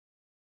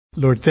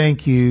Lord,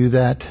 thank you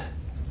that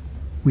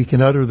we can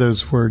utter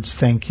those words,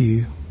 thank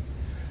you.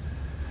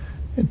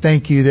 And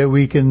thank you that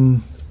we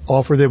can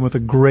offer them with a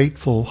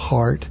grateful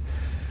heart,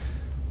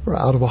 or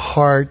out of a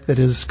heart that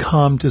has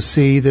come to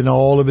see that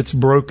all of its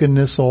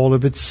brokenness, all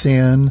of its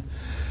sin,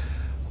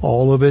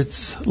 all of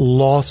its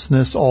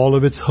lostness, all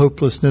of its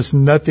hopelessness,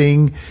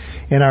 nothing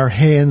in our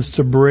hands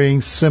to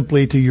bring,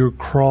 simply to your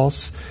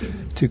cross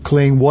to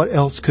cling. What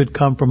else could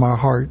come from our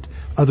heart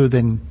other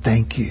than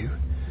thank you?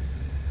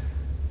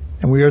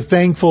 And we are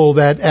thankful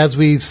that as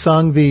we've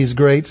sung these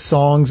great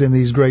songs and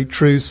these great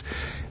truths,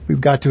 we've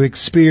got to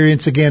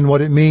experience again what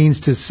it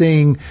means to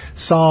sing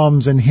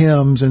psalms and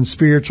hymns and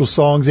spiritual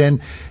songs, and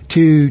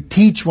to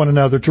teach one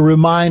another, to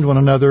remind one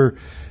another,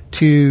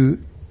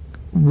 to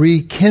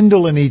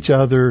rekindle in each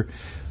other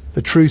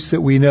the truths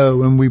that we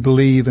know and we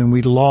believe and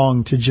we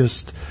long to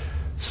just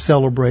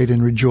celebrate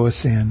and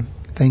rejoice in.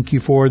 Thank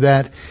you for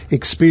that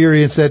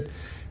experience, that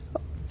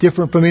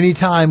different from any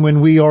time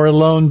when we are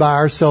alone by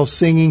ourselves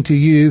singing to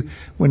you.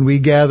 When we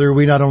gather,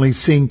 we not only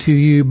sing to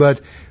you,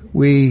 but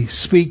we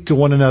speak to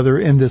one another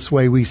in this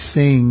way. We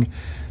sing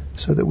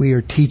so that we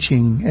are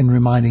teaching and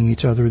reminding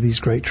each other of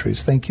these great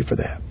truths. Thank you for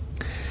that.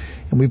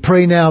 And we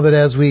pray now that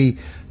as we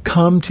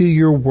come to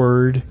your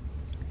word,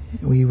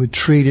 we would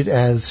treat it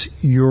as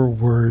your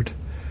word.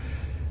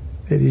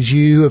 That as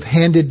you have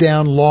handed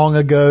down long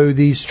ago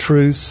these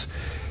truths,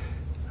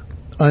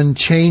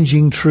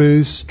 unchanging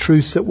truths,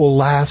 truths that will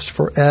last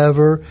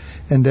forever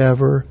and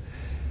ever,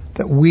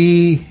 that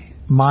we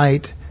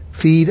might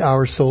feed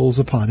our souls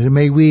upon it. And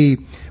may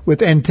we,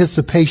 with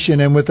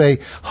anticipation and with a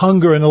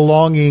hunger and a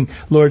longing,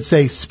 Lord,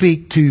 say,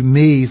 speak to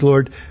me.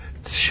 Lord,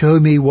 show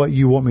me what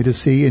you want me to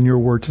see in your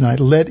word tonight.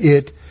 Let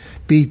it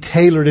be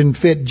tailored and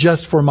fit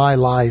just for my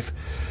life.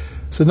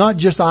 So not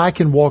just I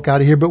can walk out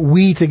of here, but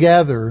we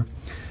together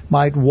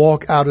might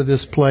walk out of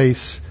this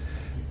place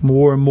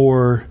more and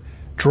more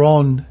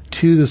drawn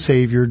to the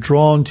Savior,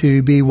 drawn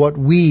to be what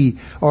we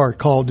are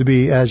called to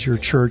be as your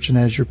church and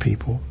as your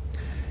people.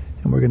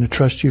 And we're going to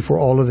trust you for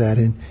all of that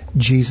in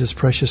Jesus'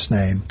 precious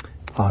name.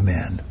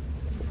 Amen.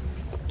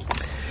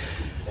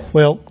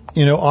 Well,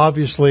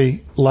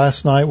 obviously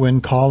last night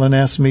when Colin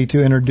asked me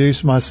to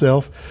introduce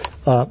myself,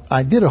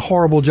 I did a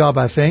horrible job,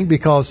 I think,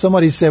 because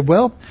somebody said,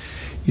 well,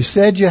 you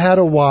said you had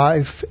a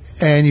wife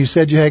and you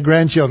said you had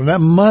grandchildren. That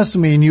must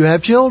mean you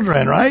have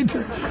children, right?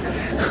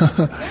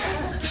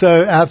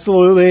 So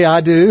absolutely, I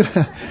do.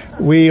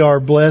 We are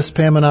blessed,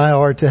 Pam and I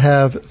are, to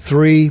have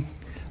 3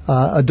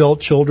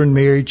 adult children,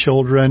 married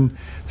children,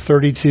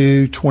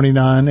 32,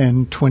 29,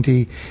 and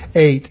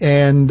 28.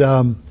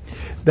 And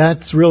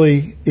that's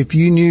really, if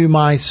you knew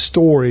my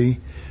story,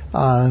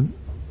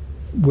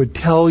 would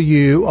tell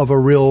you of a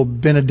real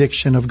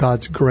benediction of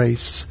God's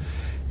grace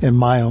in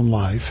my own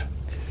life.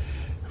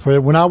 For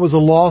when I was a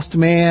lost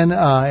man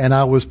and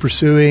I was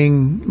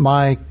pursuing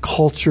my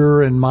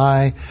culture and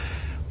my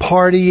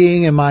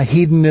partying and my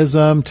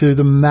hedonism to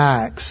the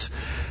max,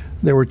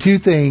 there were 2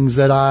 things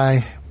that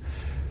I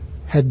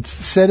had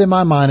said in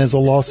my mind as a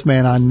lost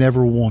man I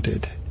never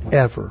wanted,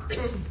 ever.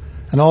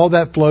 And all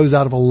that flows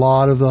out of a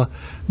lot of the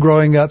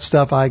growing up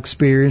stuff I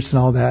experienced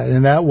and all that.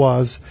 And that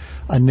was,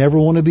 I never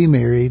want to be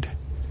married,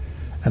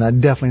 and I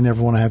definitely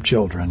never want to have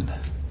children.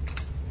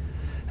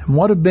 And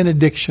what a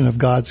benediction of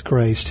God's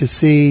grace to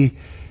see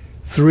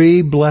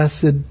 3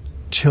 blessed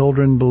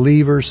children,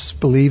 believers,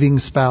 believing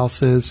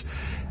spouses,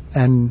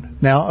 and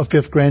now a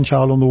 5th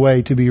grandchild on the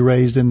way to be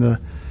raised in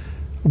the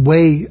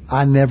way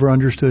I never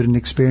understood and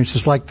experienced.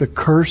 It's like the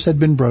curse had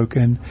been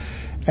broken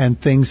and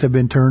things have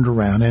been turned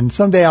around. And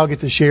someday I'll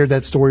get to share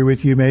that story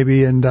with you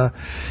maybe. And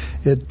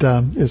it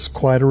is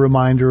quite a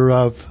reminder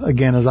of,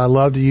 again, as I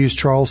love to use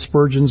Charles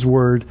Spurgeon's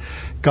word,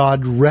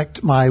 God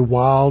wrecked my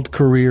wild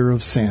career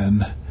of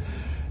sin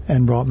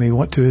and brought me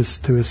to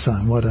his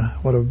son. What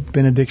a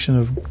benediction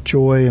of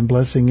joy and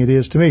blessing it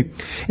is to me.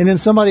 And then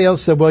somebody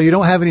else said, well, you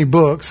don't have any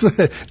books.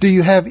 Do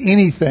you have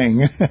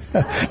anything?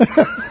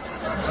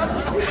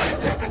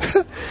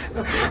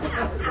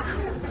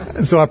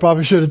 So I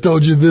probably should have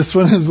told you this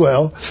one as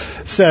well.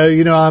 So,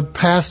 I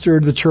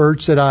pastored the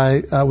church that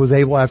I was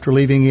able, after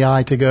leaving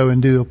EI, to go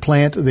and do a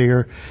plant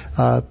there,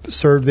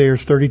 served there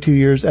 32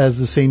 years as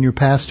the senior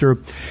pastor,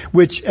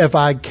 which if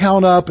I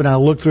count up and I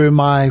look through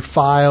my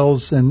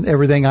files and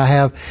everything I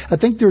have, I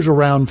think there's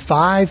around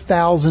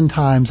 5,000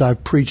 times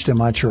I've preached in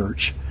my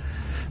church,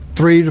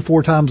 3 to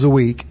 4 times a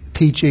week.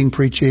 Teaching,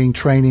 preaching,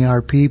 training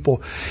our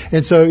people.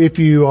 And so if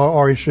you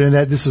are interested in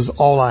that, this is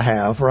all I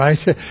have,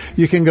 right?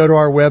 You can go to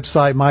our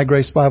website, My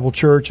Grace Bible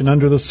Church, and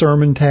under the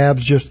sermon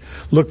tabs, just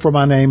look for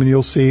my name and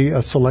you'll see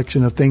a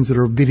selection of things that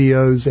are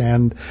videos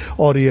and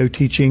audio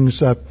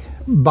teachings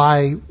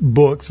by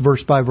books,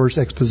 verse by verse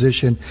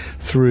exposition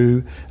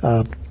through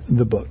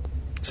the book.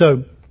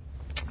 So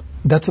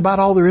that's about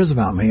all there is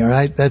about me, all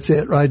right? That's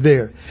it right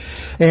there.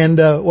 And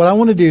what I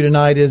want to do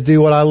tonight is do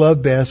what I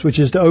love best, which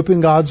is to open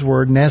God's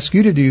Word and ask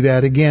you to do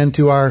that again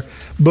to our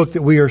book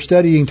that we are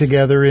studying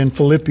together in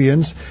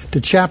Philippians,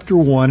 to chapter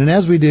 1. And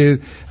as we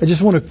do, I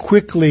just want to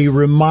quickly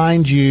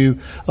remind you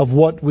of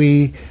what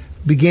we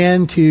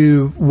began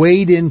to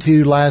wade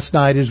into last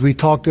night as we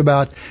talked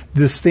about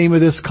this theme of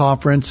this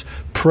conference,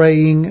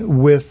 praying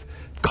with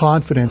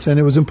confidence. And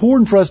it was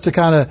important for us to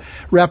kind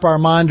of wrap our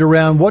mind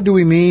around what do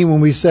we mean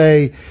when we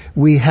say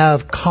we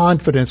have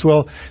confidence.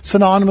 Well,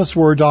 synonymous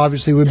words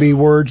obviously would be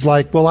words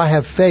like, well, I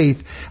have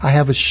faith, I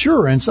have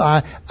assurance,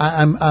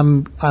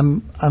 I'm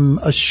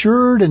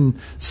assured and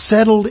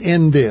settled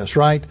in this,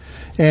 right?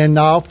 And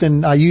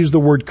often I use the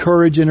word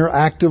courage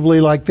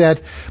interactively like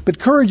that. But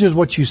courage is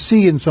what you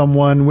see in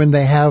someone when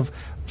they have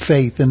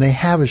faith and they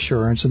have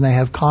assurance and they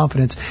have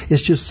confidence.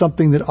 It's just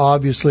something that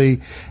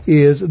obviously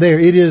is there.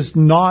 It is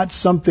not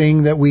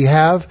something that we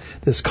have,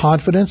 this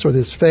confidence or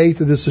this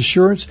faith or this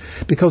assurance,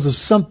 because of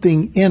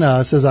something in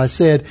us. As I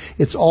said,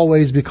 it's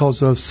always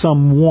because of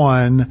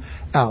someone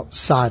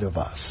outside of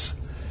us.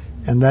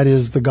 And that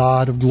is the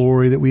God of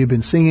glory that we have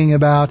been singing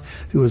about,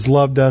 who has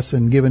loved us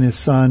and given His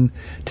Son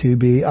to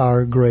be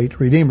our great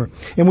Redeemer.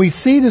 And we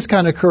see this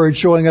kind of courage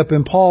showing up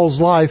in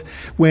Paul's life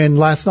when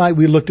last night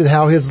we looked at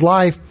how his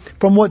life,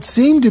 from what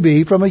seemed to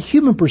be, from a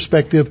human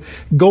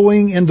perspective,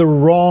 going in the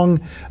wrong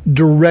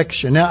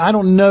direction. Now, I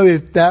don't know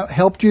if that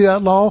helped you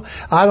at all.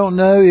 I don't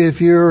know if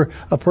you're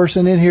a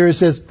person in here who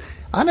says,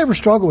 I never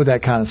struggle with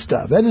that kind of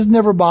stuff. That just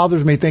never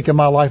bothers me, thinking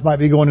my life might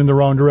be going in the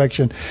wrong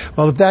direction.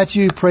 Well, if that's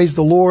you, praise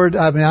the Lord.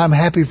 I mean, I'm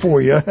happy for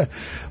you.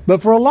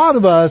 But for a lot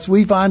of us,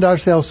 we find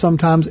ourselves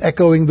sometimes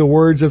echoing the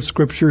words of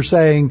Scripture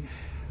saying,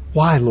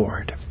 why,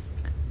 Lord?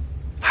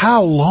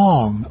 How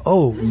long,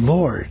 oh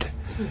Lord?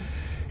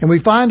 And we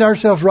find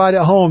ourselves right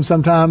at home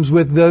sometimes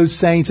with those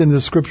saints in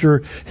the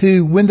Scripture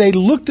who, when they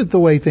looked at the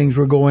way things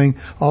were going,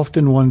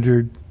 often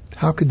wondered,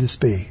 how could this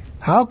be?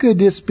 How could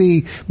this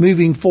be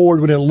moving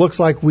forward when it looks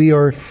like we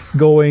are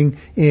going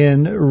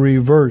in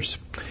reverse?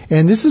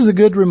 And this is a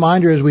good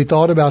reminder as we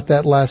thought about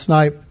that last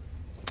night,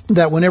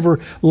 that whenever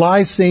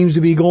life seems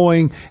to be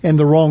going in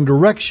the wrong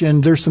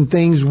direction, there's some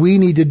things we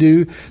need to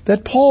do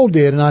that Paul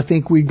did, and I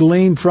think we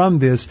glean from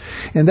this.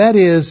 And that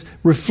is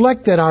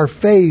reflect that our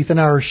faith and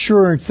our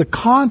assurance, the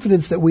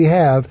confidence that we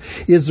have,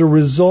 is the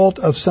result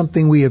of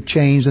something we have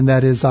changed, and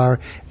that is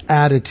our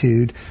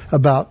attitude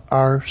about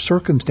our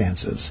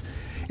circumstances.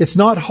 It's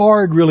not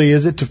hard, really,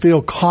 is it, to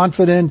feel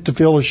confident, to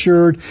feel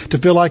assured, to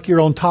feel like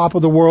you're on top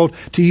of the world,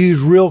 to use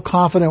real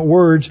confident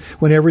words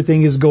when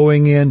everything is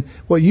going in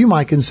what you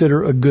might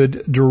consider a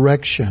good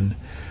direction.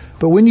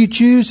 But when you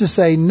choose to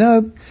say,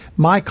 no,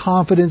 my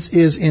confidence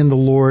is in the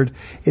Lord,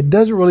 it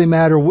doesn't really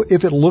matter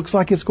if it looks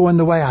like it's going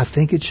the way I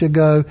think it should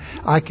go.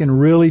 I can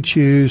really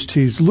choose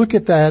to look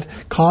at that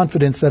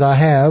confidence that I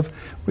have,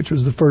 which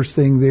was the first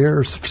thing there,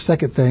 or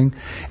second thing,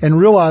 and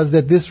realize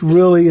that this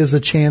really is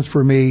a chance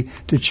for me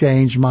to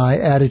change my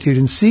attitude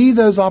and see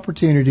those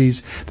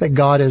opportunities that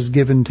God has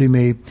given to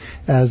me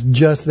as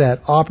just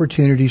that,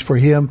 opportunities for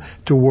Him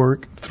to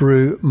work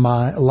through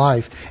my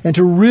life. And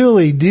to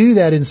really do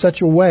that in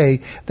such a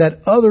way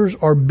that others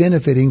are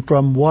benefiting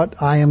from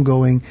what I am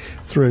going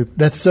through.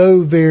 That's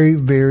so very,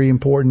 very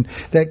important.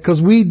 That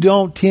because we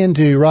don't tend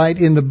to, right,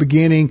 in the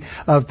beginning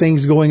of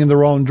things going in the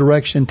wrong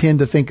direction, tend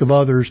to think of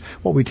others.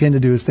 What we tend to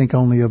do is think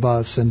only of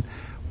us. And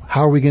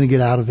how are we going to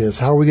get out of this?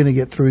 How are we going to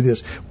get through this?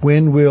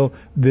 When will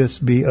this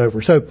be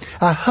over? So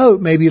I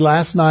hope maybe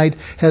last night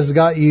has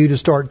got you to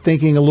start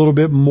thinking a little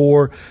bit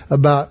more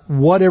about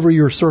whatever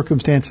your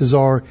circumstances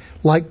are,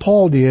 like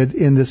Paul did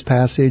in this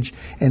passage,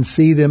 and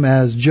see them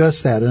as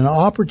just that, an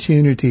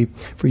opportunity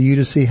for you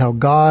to see how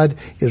God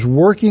is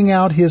working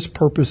out His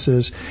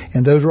purposes.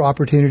 And those are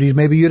opportunities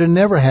maybe you'd have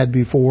never had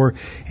before,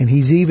 and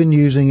He's even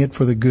using it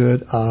for the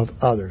good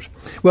of others.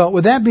 Well,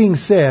 with that being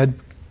said,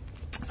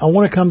 I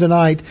want to come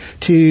tonight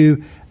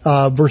to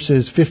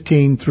verses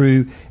 15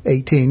 through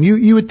 18.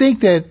 You would think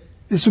that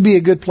this would be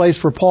a good place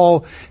for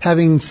Paul,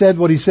 having said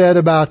what he said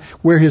about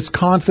where his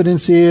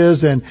confidence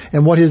is and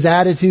what his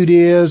attitude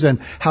is and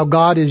how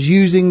God is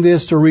using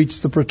this to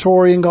reach the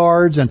Praetorian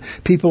guards and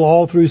people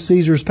all through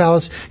Caesar's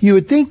palace. You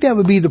would think that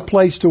would be the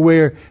place to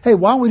where, hey,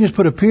 why don't we just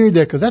put a period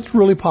there, because that's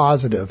really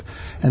positive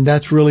and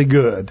that's really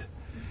good.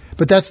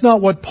 But that's not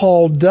what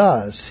Paul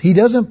does. He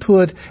doesn't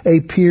put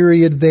a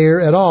period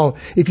there at all.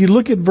 If you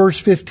look at verse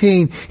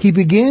 15, he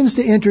begins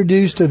to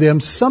introduce to them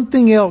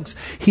something else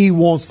he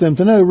wants them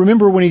to know.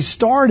 Remember, when he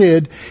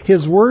started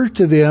his word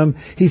to them,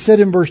 he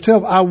said in verse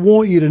 12, I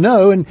want you to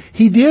know. And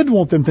he did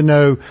want them to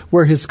know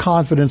where his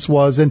confidence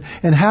was and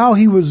how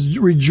he was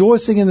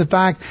rejoicing in the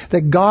fact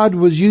that God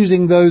was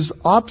using those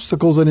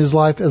obstacles in his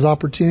life as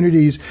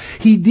opportunities.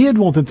 He did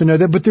want them to know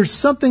that, but there's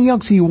something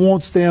else he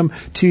wants them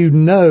to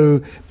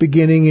know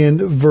beginning in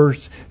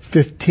verse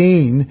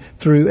 15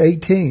 through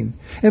 18.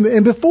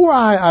 And before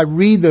I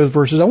read those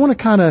verses, I want to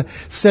kind of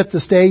set the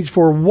stage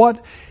for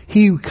what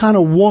he kind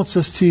of wants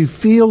us to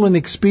feel and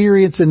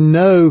experience and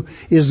know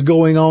is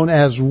going on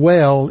as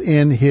well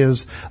in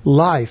his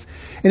life.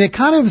 And it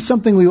kind of is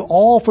something we're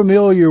all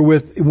familiar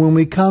with when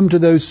we come to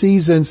those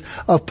seasons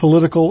of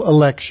political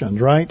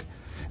elections, right?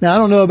 Now, I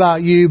don't know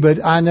about you,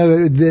 but I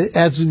know that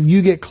as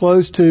you get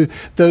close to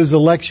those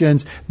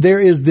elections, there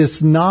is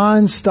this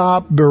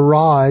nonstop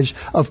barrage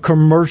of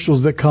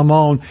commercials that come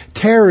on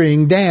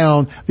tearing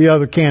down the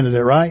other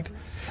candidate, right?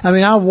 I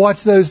mean, I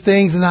watch those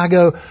things and I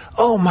go,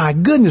 oh my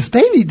goodness,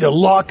 they need to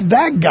lock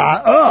that guy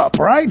up,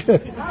 right?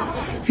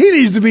 He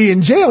needs to be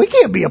in jail. He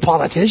can't be a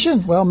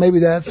politician. Well, maybe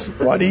that's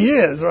what he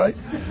is, right?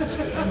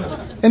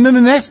 And then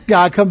the next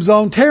guy comes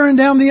on tearing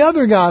down the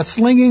other guy,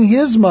 slinging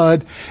his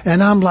mud.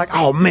 And I'm like,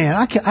 oh man,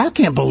 I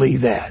can't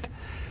believe that.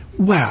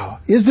 Wow.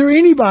 Is there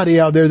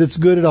anybody out there that's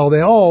good at all? They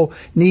all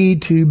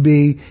need to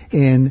be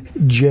in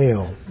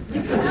jail. I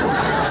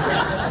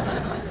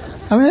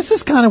mean, that's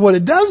just kind of what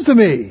it does to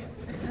me.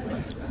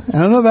 I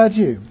don't know about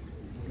you.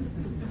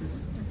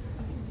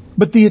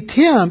 But the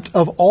attempt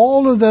of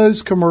all of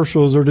those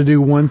commercials are to do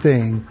one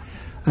thing,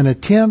 an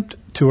attempt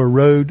to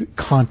erode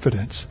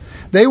confidence.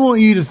 They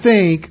want you to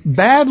think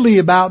badly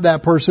about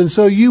that person,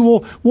 so you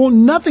will want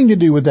nothing to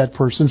do with that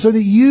person, so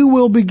that you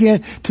will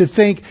begin to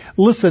think,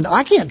 listen,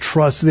 I can't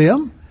trust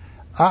them.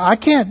 I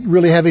can't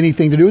really have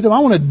anything to do with them. I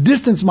want to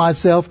distance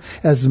myself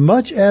as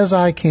much as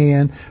I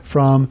can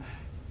from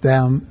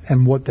them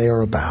and what they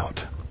are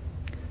about.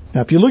 Now,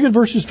 if you look at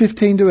verses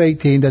 15 to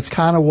 18, that's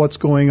kind of what's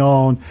going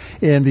on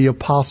in the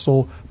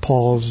Apostle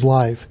Paul's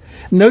life.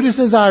 Notice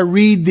as I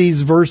read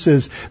these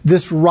verses,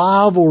 this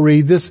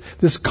rivalry,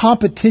 this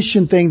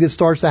competition thing that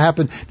starts to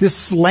happen, this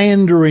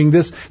slandering,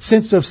 this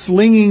sense of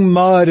slinging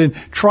mud and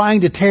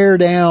trying to tear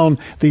down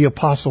the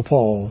Apostle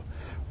Paul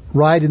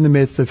right in the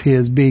midst of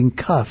his being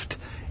cuffed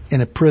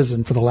in a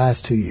prison for the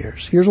last 2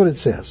 years. Here's what it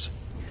says.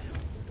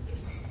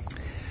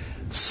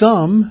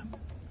 Some,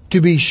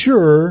 to be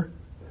sure,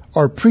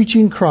 are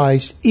preaching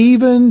Christ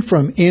even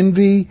from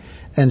envy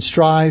and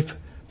strife,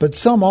 but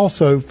some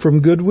also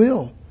from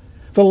goodwill.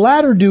 The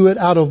latter do it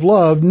out of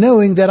love,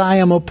 knowing that I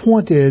am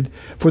appointed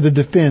for the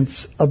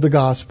defense of the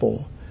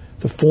gospel.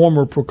 The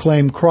former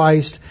proclaim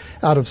Christ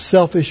out of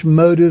selfish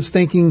motives,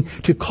 thinking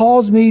to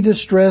cause me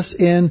distress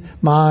in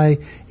my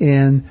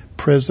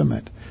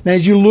imprisonment. Now,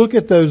 as you look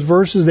at those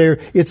verses there,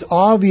 it's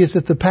obvious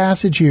that the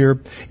passage here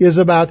is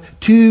about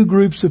two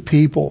groups of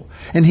people.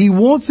 And he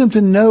wants them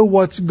to know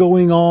what's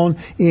going on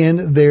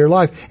in their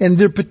life. And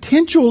their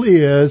potential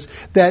is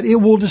that it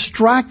will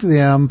distract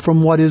them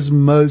from what is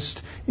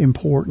most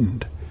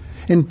important.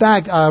 In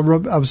fact, I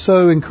was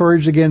so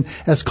encouraged again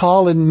as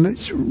Colin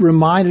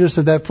reminded us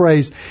of that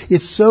phrase.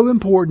 It's so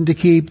important to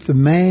keep the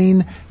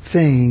main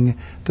thing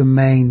the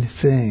main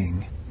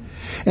thing.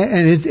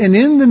 And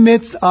in the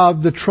midst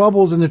of the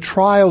troubles and the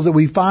trials that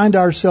we find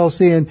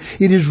ourselves in,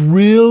 it is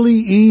really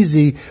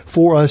easy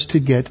for us to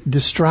get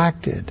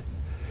distracted.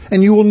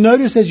 And you will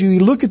notice as you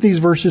look at these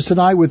verses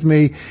tonight with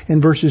me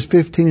in verses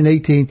 15 and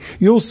 18,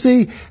 you'll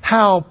see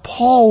how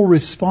Paul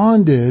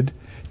responded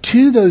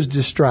to those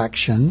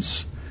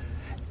distractions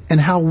and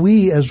how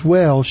we as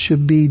well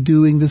should be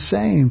doing the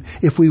same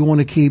if we want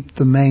to keep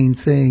the main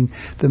thing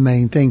the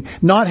main thing.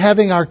 Not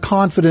having our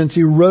confidence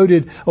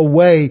eroded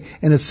away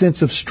in a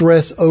sense of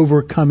stress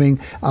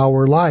overcoming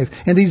our life.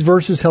 And these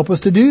verses help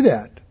us to do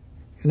that,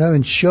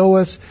 and show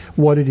us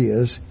what it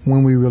is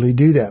when we really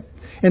do that.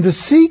 And the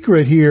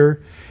secret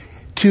here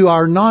to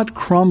our not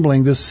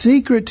crumbling, the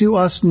secret to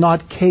us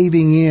not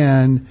caving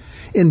in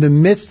the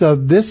midst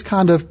of this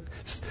kind of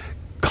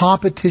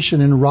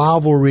competition and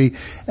rivalry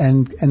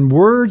and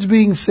words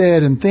being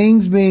said and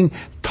things being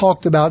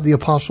talked about the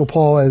Apostle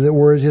Paul as it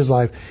were in his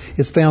life.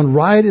 It's found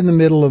right in the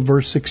middle of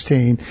verse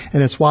 16,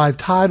 and it's why I've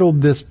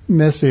titled this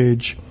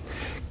message,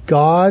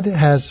 God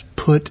has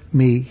put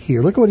me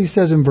here. Look at what he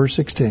says in verse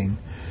 16.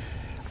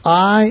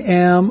 I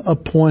am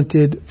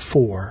appointed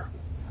for.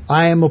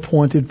 I am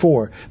appointed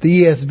for.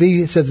 The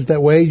ESV says it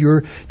that way.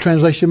 Your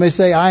translation may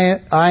say,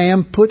 I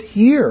am put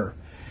here.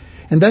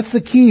 And that's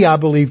the key, I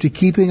believe, to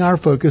keeping our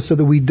focus so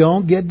that we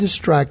don't get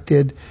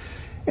distracted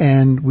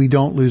and we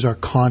don't lose our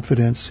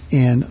confidence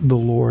in the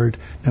Lord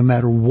no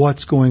matter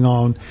what's going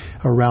on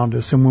around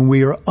us and when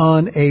we are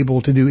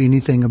unable to do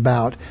anything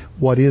about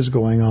what is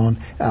going on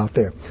out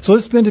there. So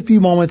let's spend a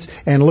few moments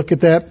and look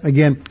at that.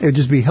 Again, it would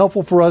just be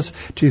helpful for us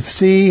to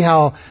see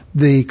how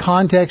the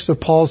context of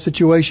Paul's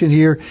situation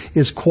here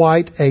is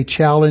quite a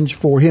challenge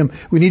for him.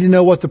 We need to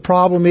know what the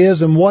problem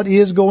is and what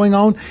is going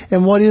on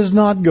and what is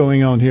not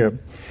going on here.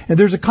 And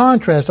there's a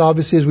contrast,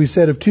 obviously, as we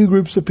said, of two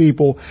groups of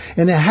people,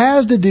 and it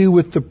has to do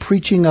with the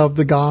preaching of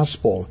the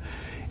gospel.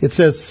 It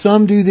says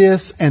some do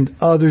this and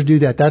others do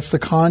that. That's the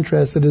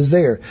contrast that is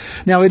there.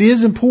 Now, it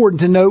is important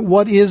to note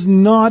what is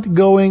not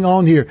going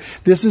on here.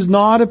 This is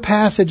not a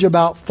passage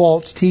about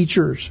false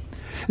teachers.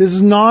 This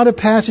is not a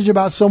passage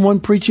about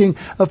someone preaching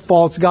a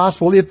false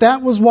gospel. If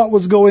that was what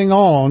was going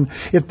on,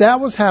 if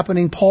that was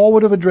happening, Paul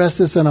would have addressed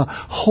this in a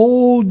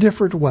whole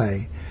different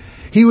way.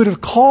 He would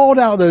have called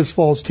out those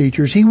false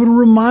teachers. He would have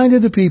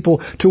reminded the people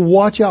to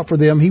watch out for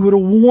them. He would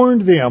have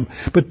warned them.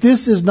 But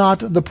this is not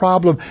the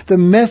problem. The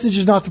message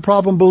is not the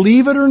problem.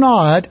 Believe it or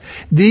not,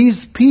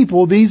 these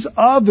people, these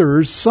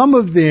others, some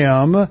of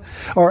them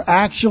are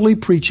actually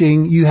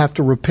preaching you have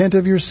to repent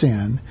of your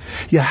sin.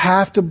 You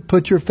have to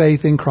put your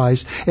faith in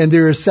Christ. And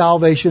there is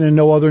salvation in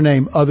no other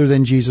name other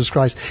than Jesus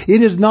Christ.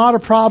 It is not a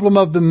problem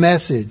of the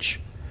message.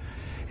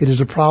 It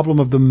is a problem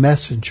of the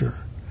messenger.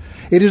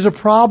 It is a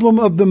problem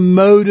of the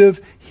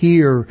motive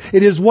here.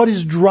 It is what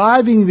is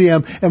driving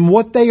them and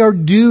what they are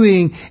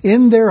doing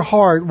in their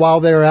heart while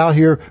they're out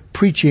here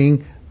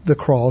preaching the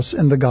cross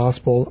and the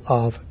gospel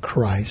of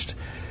Christ.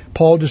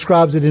 Paul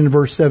describes it in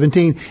verse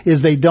 17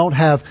 is they don't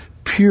have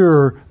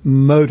pure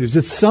motives.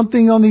 It's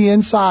something on the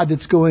inside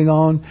that's going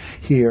on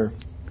here.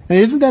 And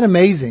isn't that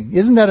amazing?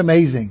 Isn't that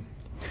amazing?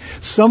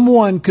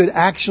 Someone could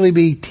actually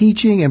be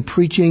teaching and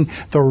preaching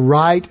the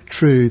right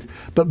truth,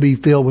 but be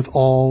filled with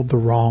all the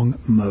wrong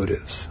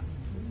motives.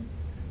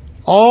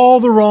 All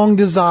the wrong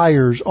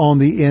desires on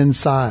the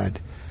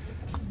inside.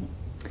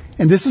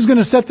 And this is going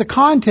to set the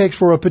context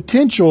for a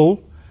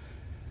potential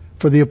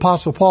for the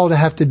Apostle Paul to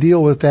have to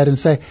deal with that and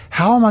say,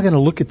 how am I going to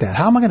look at that?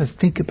 How am I going to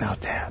think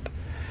about that?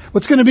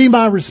 What's going to be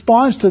my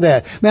response to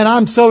that? Man,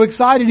 I'm so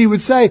excited, he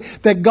would say,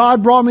 that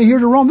God brought me here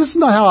to Rome. This is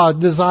not how I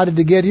decided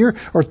to get here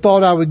or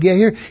thought I would get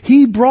here.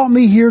 He brought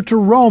me here to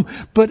Rome,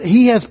 but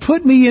He has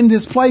put me in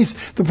this place.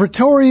 The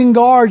Praetorian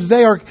Guards,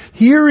 they are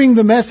hearing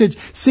the message.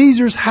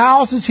 Caesar's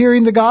house is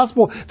hearing the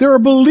gospel. There are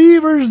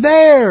believers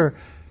there.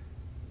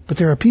 But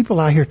there are people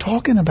out here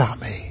talking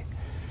about me.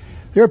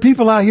 There are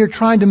people out here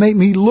trying to make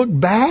me look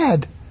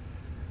bad.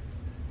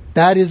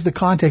 That is the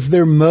context.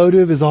 Their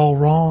motive is all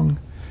wrong.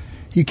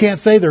 You can't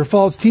say there are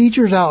false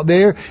teachers out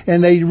there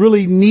and they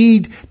really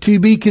need to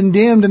be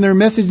condemned and their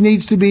message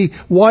needs to be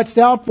watched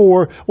out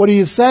for. What he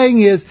is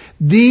saying is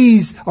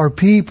these are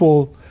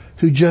people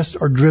who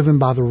just are driven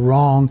by the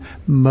wrong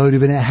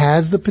motive, and it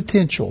has the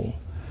potential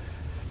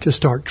to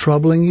start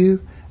troubling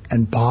you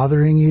and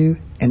bothering you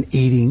and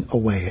eating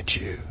away at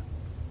you.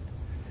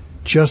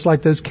 Just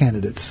like those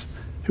candidates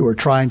who are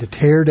trying to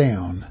tear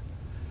down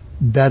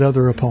that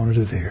other opponent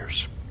of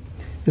theirs.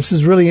 This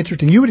is really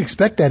interesting. You would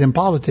expect that in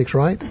politics,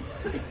 right?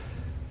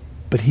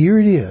 But here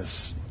it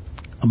is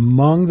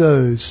among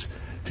those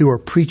who are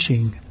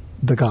preaching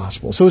the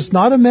gospel. So it's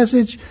not a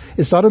message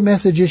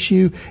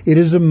issue. It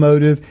is a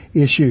motive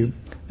issue.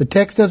 The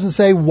text doesn't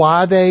say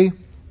why they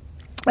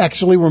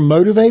actually were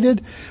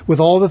motivated with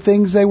all the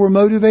things they were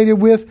motivated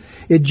with.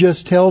 It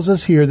just tells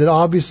us here that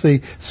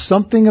obviously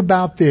something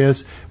about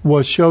this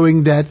was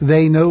showing that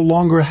they no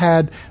longer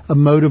had a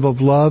motive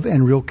of love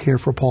and real care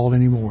for Paul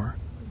anymore.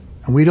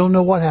 And we don't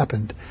know what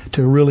happened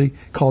to really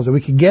cause it. We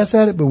can guess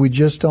at it, but we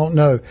just don't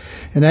know.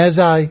 And as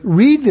I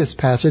read this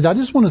passage, I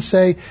just want to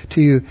say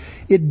to you,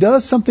 it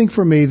does something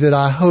for me that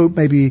I hope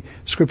maybe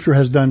Scripture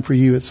has done for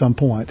you at some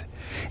point.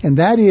 And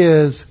that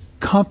is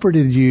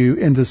comforted you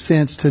in the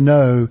sense to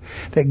know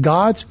that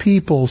God's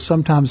people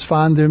sometimes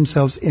find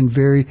themselves in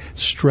very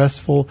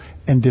stressful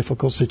and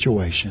difficult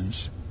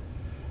situations.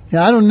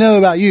 Now, I don't know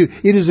about you.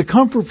 It is a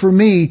comfort for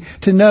me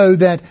to know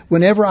that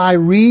whenever I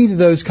read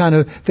those kind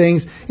of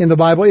things in the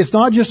Bible, it's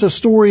not just a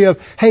story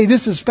of, hey,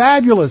 this is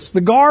fabulous.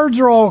 The guards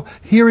are all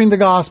hearing the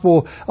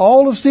gospel.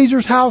 All of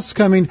Caesar's house is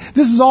coming.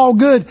 This is all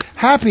good,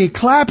 happy,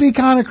 clappy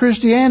kind of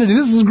Christianity.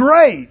 This is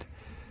great.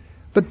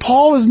 But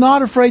Paul is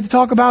not afraid to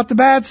talk about the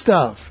bad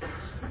stuff,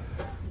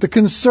 the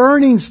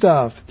concerning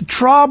stuff, the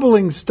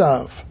troubling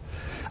stuff.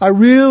 I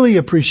really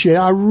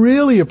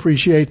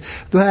appreciate,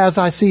 as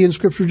I see in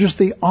Scripture, just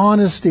the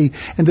honesty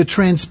and the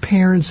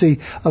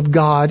transparency of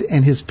God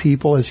and His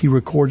people as He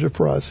records it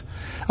for us.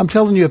 I'm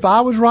telling you, if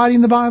I was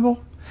writing the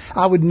Bible,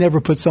 I would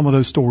never put some of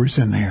those stories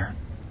in there.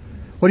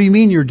 What do you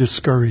mean you're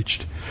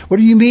discouraged? What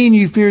do you mean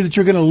you fear that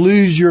you're going to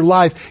lose your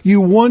life?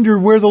 You wonder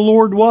where the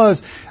Lord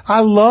was. I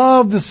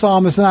love the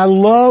psalmists, and I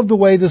love the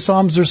way the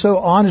psalms are so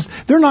honest.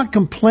 They're not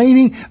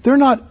complaining. They're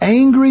not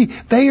angry.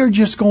 They are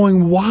just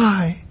going,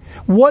 why?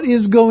 What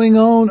is going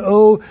on,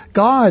 oh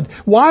God?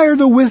 Why are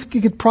the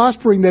wicked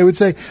prospering? They would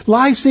say,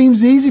 life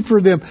seems easy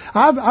for them.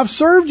 I've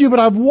served you, but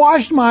I've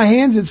washed my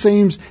hands, it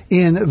seems,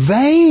 in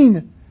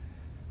vain.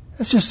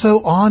 That's just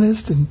so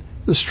honest, and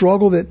the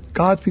struggle that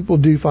God's people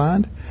do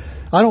find.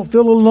 I don't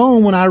feel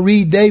alone when I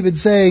read David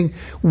saying,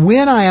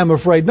 when I am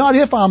afraid, not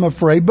if I'm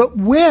afraid, but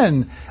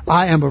when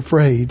I am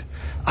afraid,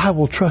 I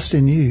will trust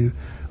in you,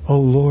 O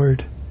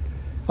Lord.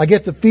 I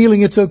get the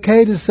feeling it's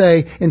okay to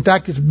say, in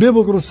fact, it's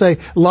biblical to say,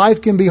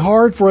 life can be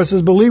hard for us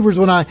as believers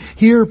when I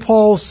hear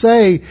Paul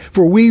say,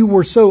 for we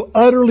were so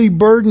utterly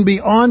burdened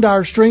beyond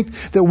our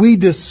strength that we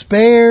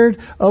despaired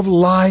of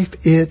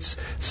life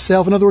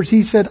itself. In other words,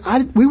 he said,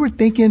 we were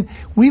thinking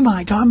we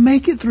might not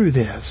make it through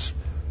this.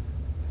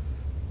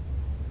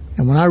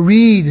 And when I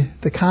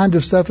read the kind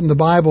of stuff in the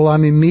Bible,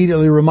 I'm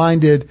immediately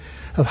reminded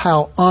of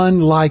how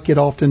unlike it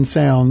often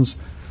sounds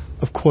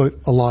of,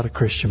 quote, a lot of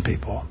Christian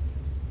people.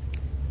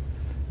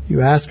 You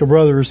ask a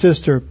brother or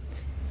sister,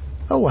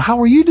 oh,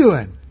 how are you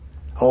doing?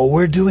 Oh,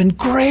 we're doing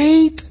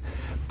great.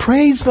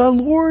 Praise the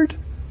Lord.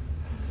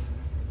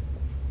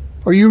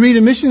 Or you read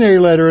a missionary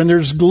letter and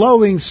there's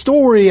glowing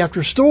story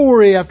after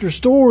story after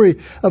story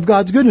of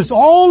God's goodness,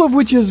 all of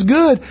which is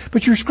good,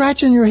 but you're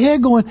scratching your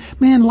head going,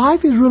 man,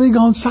 life has really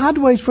gone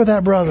sideways for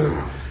that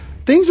brother.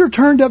 Things are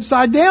turned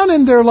upside down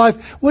in their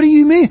life. What do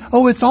you mean?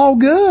 Oh, it's all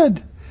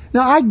good.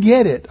 Now, I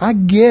get it. I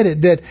get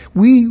it that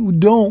we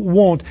don't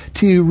want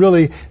to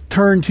really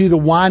turn to the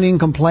whining,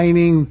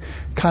 complaining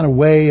kind of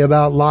way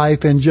about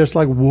life and just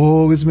like,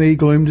 woe is me,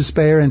 gloom,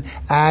 despair, and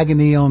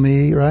agony on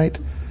me, right?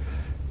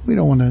 We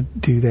don't want to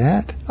do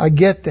that. I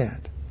get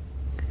that.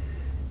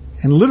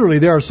 And literally,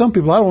 there are some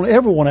people I don't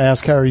ever want to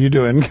ask, how are you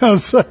doing?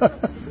 Because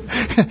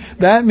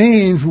that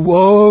means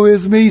woe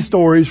is me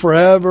stories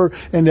forever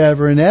and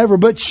ever and ever.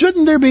 But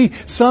shouldn't there be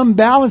some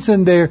balance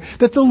in there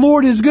that the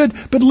Lord is good?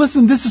 But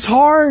listen, this is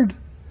hard.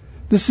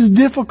 This is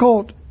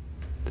difficult.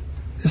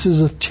 This is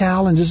a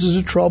challenge. This is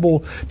a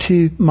trouble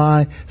to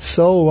my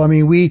soul. I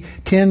mean, we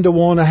tend to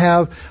want to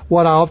have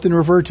what I often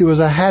refer to as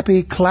a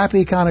happy,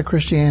 clappy kind of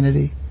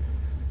Christianity.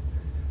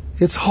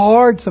 It's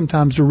hard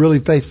sometimes to really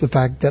face the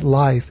fact that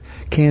life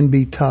can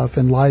be tough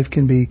and life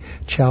can be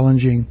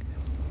challenging.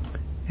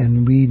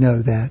 And we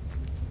know that.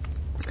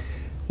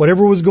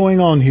 Whatever was going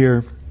on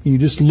here, you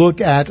just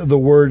look at the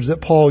words that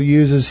Paul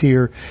uses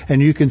here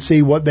and you can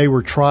see what they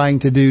were trying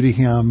to do to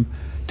him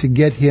to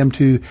get him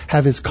to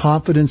have his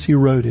confidence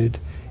eroded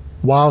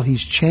while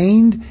he's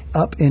chained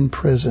up in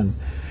prison.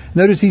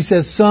 Notice he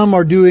says some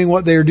are doing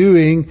what they're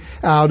doing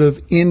out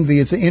of envy.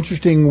 It's an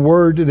interesting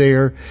word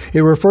there.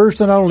 It refers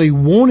to not only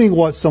wanting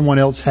what someone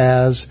else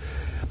has,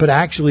 but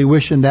actually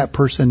wishing that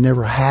person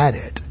never had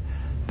it.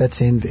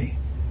 That's envy.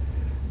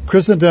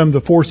 Chrysostom, the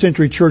 4th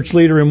century church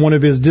leader, in one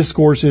of his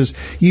discourses,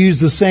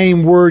 used the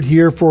same word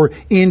here for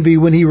envy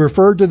when he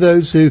referred to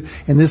those who,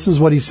 and this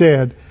is what he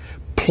said,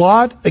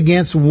 plot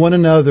against one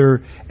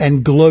another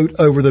and gloat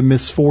over the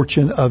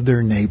misfortune of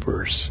their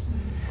neighbors.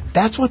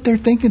 That's what they're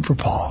thinking for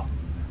Paul.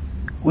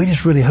 We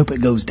just really hope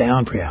it goes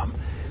down for him.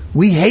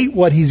 We hate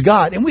what he's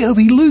got, and we hope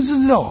he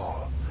loses it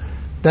all.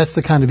 That's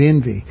the kind of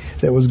envy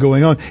that was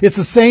going on. It's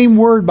the same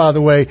word, by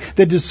the way,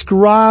 that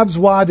describes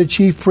why the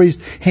chief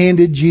priest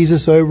handed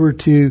Jesus over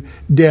to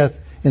death.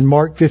 In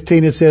Mark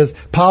 15 it says,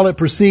 Pilate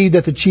perceived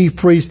that the chief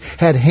priest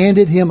had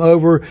handed him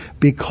over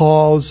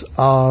because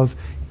of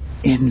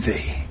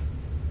envy.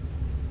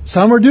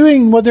 Some are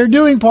doing what they're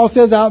doing, Paul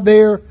says, out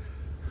there.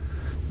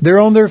 They're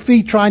on their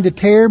feet trying to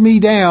tear me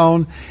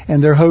down,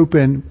 and they're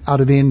hoping out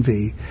of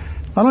envy.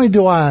 Not only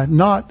do I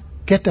not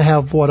get to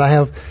have what I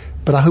have,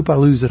 but I hope I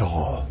lose it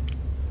all.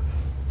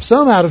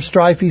 Some out of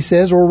strife, he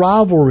says, or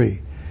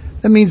rivalry.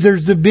 That means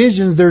there's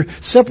divisions, they're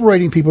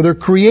separating people, they're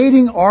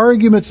creating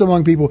arguments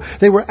among people.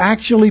 They were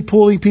actually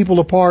pulling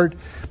people apart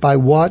by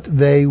what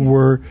they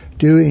were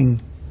doing.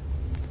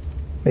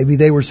 Maybe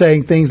they were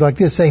saying things like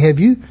this, say,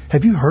 have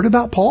you heard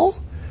about Paul?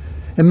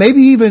 And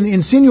maybe even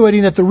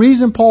insinuating that the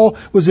reason Paul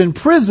was in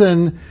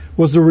prison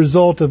was the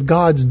result of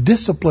God's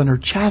discipline or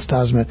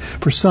chastisement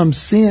for some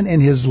sin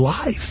in his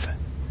life.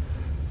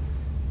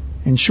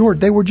 In short,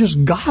 they were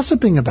just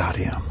gossiping about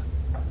him.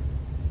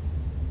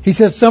 He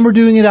says some are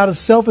doing it out of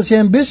selfish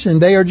ambition.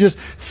 They are just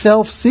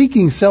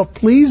self-seeking,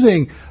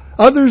 self-pleasing.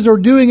 Others are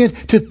doing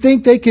it to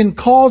think they can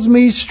cause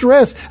me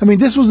stress. I mean,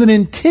 this was an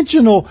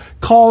intentional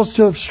cause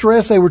of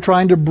stress they were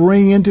trying to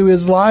bring into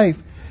his life.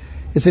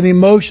 It's an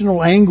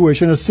emotional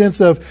anguish and a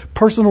sense of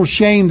personal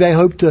shame they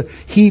hope to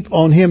heap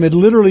on him. It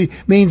literally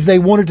means they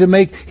wanted to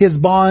make his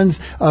bonds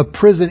of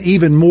prison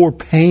even more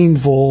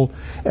painful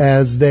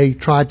as they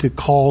tried to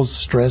cause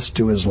stress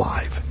to his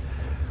life.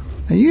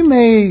 Now, you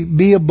may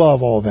be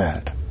above all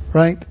that,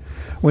 right?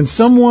 When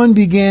someone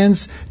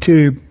begins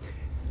to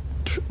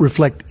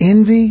reflect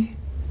envy,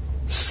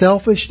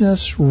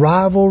 selfishness,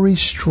 rivalry,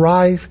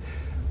 strife,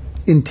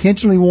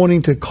 intentionally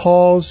wanting to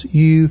cause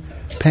you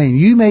pain.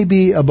 You may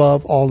be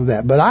above all of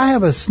that, but I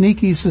have a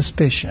sneaky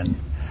suspicion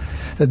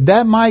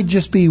that might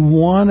just be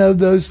one of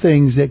those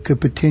things that could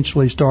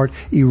potentially start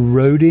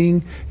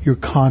eroding your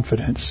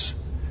confidence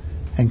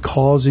and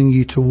causing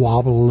you to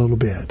wobble a little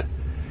bit.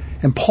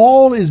 And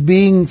Paul is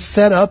being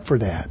set up for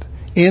that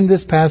in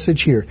this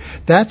passage here.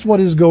 That's what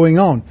is going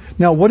on.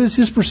 Now, what is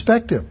his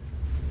perspective?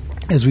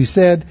 As we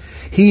said,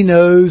 he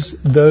knows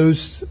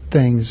those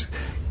things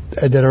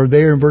that are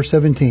there in verse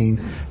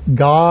 17.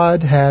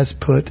 God has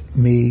put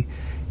me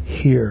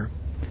here.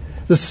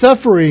 The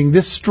suffering,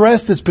 this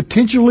stress that's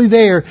potentially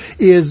there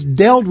is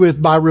dealt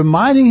with by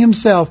reminding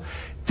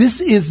himself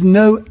this is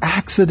no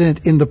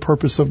accident in the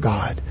purpose of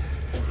God.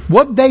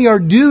 What they are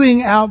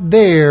doing out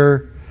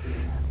there,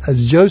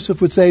 as Joseph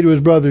would say to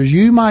his brothers,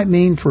 you might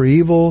mean for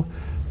evil,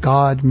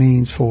 God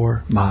means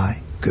for my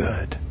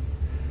good.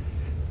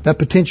 That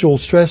potential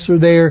stressor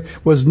there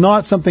was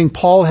not something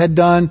Paul had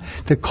done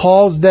to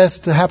cause this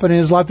to happen in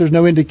his life. There's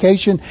no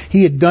indication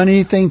he had done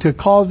anything to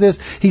cause this.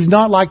 He's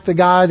not like the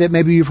guy that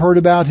maybe you've heard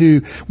about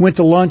who went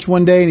to lunch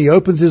one day and he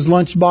opens his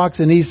lunchbox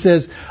and he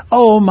says,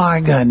 oh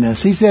my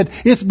goodness. He said,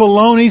 it's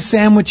bologna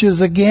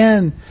sandwiches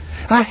again.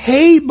 I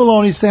hate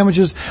bologna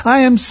sandwiches.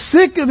 I am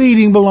sick of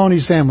eating bologna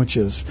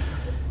sandwiches.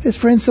 His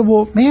friend said,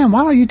 well, man,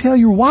 why don't you tell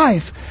your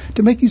wife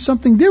to make you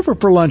something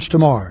different for lunch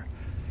tomorrow?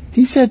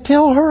 He said,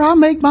 tell her I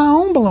make my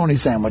own bologna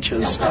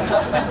sandwiches.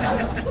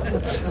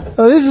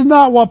 This is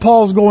not what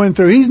Paul's going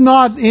through. He's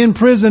not in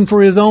prison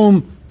for his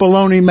own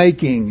bologna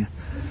making.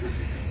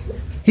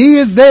 He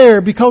is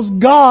there because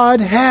God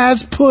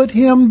has put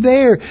him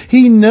there.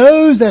 He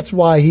knows that's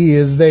why he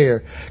is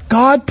there.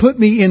 God put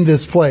me in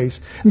this place.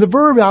 And the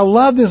verb, I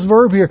love this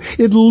verb here.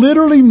 It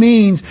literally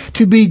means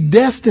to be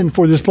destined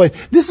for this place.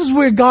 This is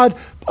where God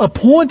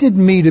appointed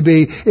me to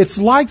be. It's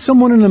like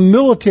someone in the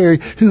military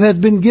who has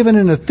been given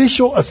an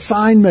official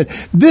assignment.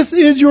 This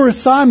is your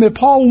assignment.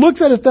 Paul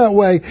looks at it that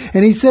way,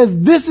 and he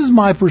says, this is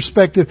my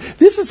perspective.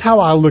 This is how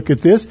I look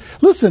at this.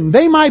 Listen,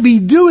 they might be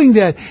doing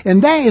that,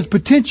 and that is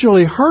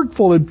potentially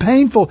hurtful and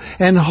painful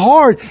and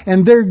hard,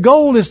 and their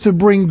goal is to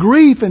bring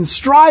grief and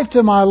strife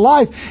to my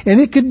life, and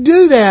it could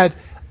do that.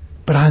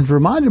 But I've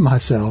reminded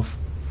myself,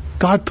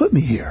 God put me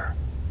here.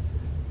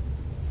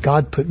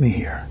 God put me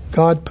here.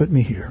 God put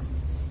me here.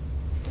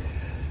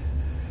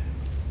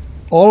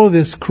 All of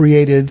this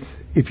created,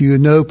 if you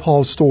know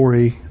Paul's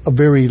story, a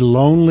very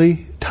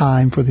lonely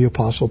time for the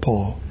Apostle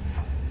Paul.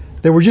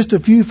 There were just a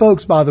few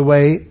folks, by the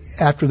way,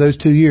 after those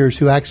 2 years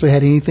who actually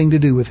had anything to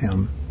do with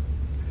him.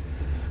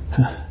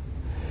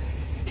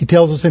 He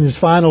tells us in his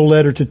final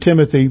letter to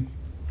Timothy,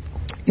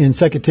 in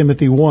 2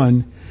 Timothy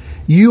 1,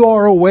 you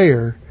are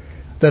aware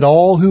that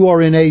all who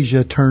are in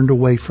Asia turned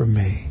away from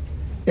me.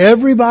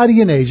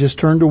 Everybody in Asia has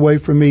turned away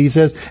from me. He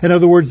says, in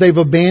other words, they've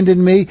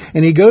abandoned me.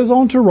 And he goes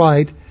on to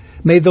write,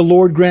 may the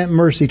Lord grant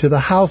mercy to the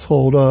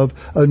household of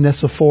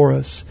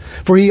Onesiphorus.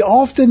 For he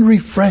often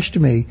refreshed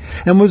me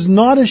and was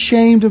not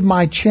ashamed of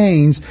my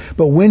chains.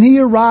 But when he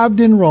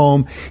arrived in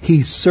Rome,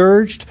 he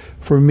searched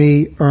for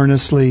me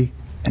earnestly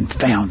and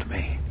found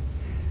me.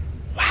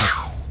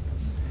 Wow.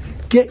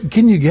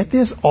 Can you get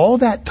this? All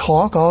that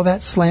talk, all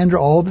that slander,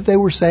 all that they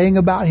were saying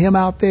about him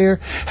out there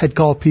had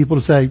caused people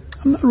to say,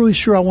 I'm not really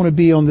sure I want to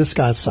be on this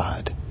guy's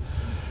side.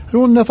 I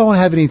don't know if I want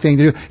to have anything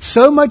to do.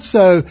 So much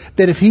so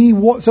that if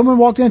someone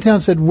walked into town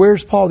and said,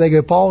 where's Paul? They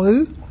go, Paul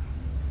who?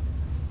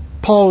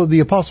 Paul the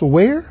apostle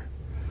where?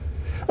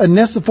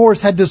 Onesiphorus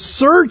had to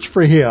search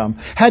for him,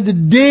 had to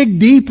dig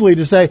deeply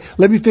to say,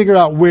 let me figure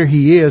out where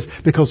he is,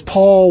 because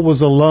Paul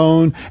was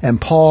alone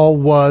and Paul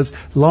was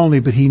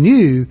lonely, but he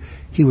knew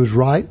he was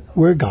right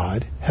where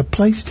God had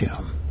placed him.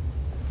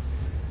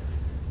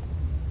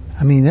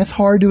 I mean, that's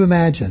hard to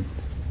imagine.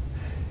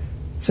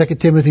 2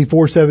 Timothy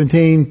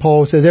 4:17,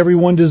 Paul says,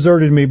 everyone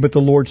deserted me, but the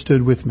Lord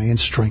stood with me and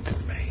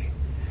strengthened me.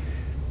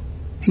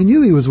 He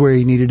knew he was where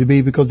he needed to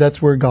be because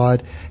that's where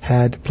God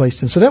had placed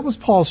him. So that was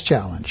Paul's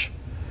challenge.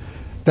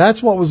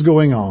 That's what was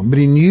going on. But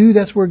he knew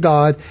that's where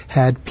God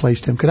had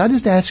placed him. Could I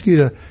just ask you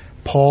to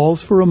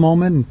pause for a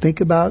moment and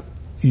think about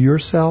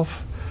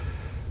yourself,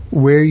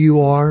 where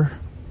you are,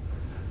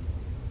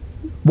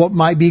 what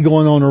might be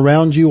going on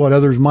around you, what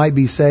others might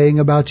be saying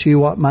about you,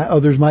 what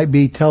others might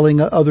be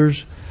telling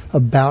others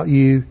about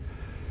you.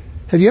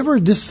 Have you ever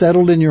just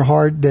settled in your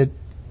heart that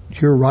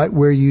you're right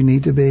where you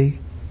need to be?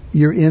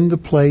 You're in the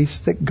place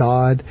that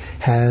God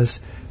has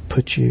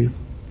put you.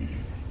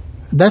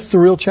 That's the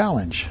real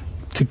challenge.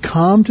 To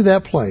come to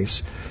that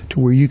place to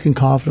where you can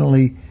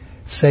confidently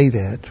say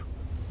that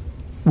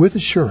with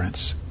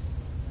assurance,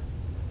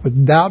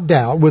 without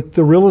doubt, with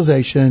the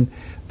realization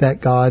that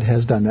God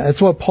has done that.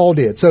 That's what Paul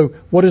did. So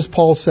what does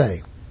Paul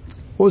say?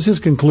 What was his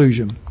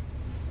conclusion?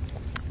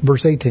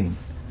 Verse 18.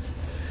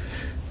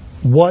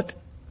 What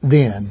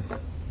then?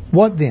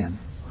 What then?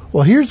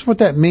 Well, here's what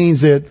that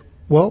means.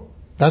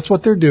 That's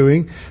what they're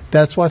doing.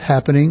 That's what's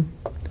happening.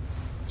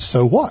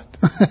 So what?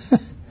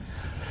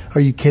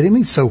 Are you kidding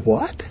me? So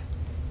what?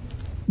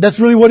 That's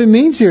really what it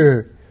means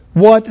here.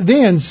 What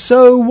then?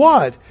 So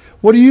what?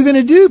 What are you going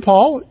to do,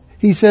 Paul?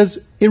 He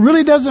says, it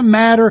really doesn't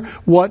matter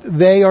what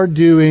they are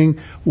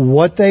doing,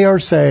 what they are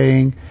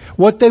saying,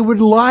 what they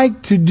would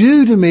like to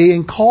do to me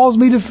and cause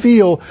me to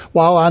feel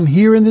while I'm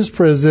here in this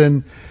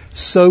prison.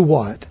 So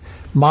what?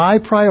 My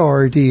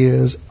priority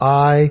is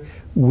I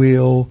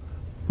will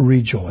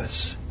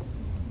rejoice.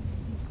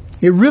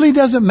 It really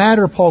doesn't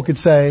matter, Paul could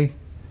say,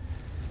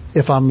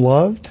 if I'm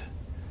loved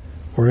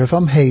or if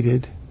I'm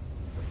hated.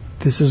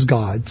 This is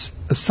God's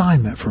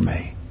assignment for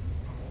me.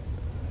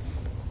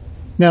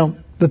 Now,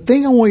 the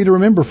thing I want you to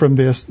remember from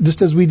this,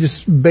 just as we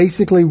just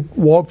basically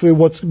walk through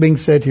what's being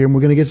said here, and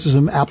we're going to get to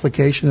some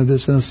application of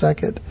this in a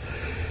second.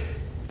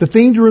 The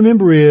thing to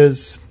remember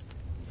is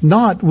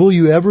not will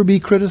you ever be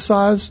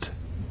criticized,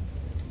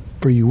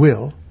 for you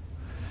will.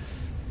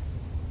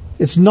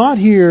 It's not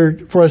here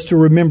for us to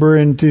remember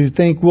and to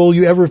think, will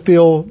you ever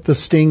feel the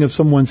sting of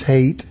someone's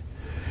hate?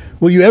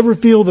 Will you ever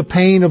feel the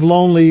pain of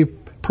lonely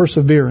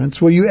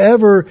perseverance? Will you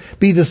ever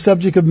be the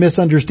subject of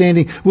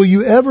misunderstanding? Will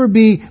you ever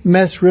be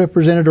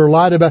misrepresented or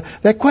lied about?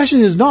 That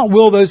question is not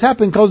will those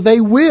happen, because they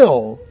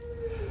will.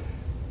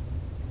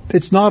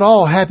 It's not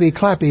all happy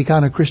clappy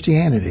kind of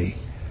Christianity.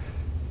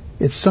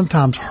 It's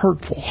sometimes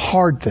hurtful,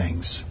 hard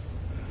things.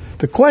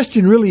 The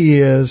question really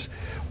is,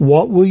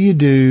 what will you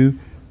do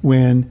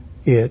when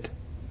it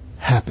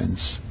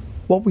happens?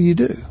 What will you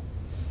do?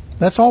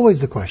 That's always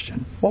the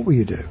question. What will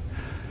you do?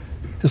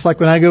 It's like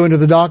when I go into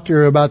the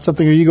doctor about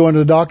something, or you go into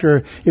the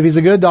doctor, if he's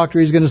a good doctor,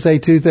 he's going to say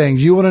two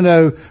things. You want to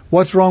know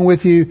what's wrong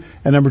with you,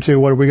 and number two,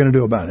 what are we going to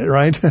do about it,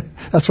 right?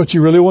 That's what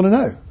you really want to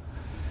know.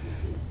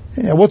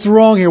 Yeah, what's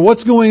wrong here?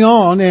 What's going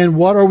on, and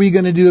what are we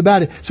going to do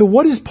about it? So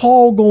what is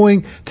Paul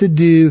going to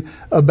do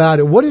about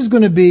it? What is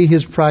going to be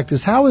his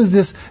practice? How is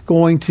this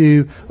going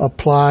to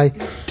apply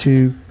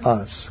to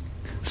us?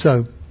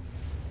 So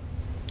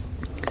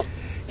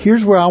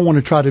here's where I want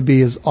to try to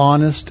be as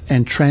honest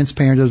and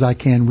transparent as I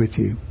can with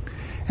you.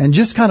 And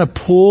just kind of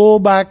pull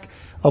back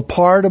a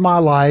part of my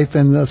life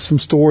and some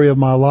story of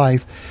my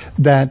life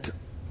that,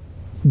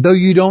 though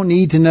you don't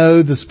need to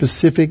know the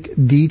specific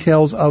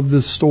details of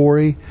the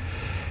story,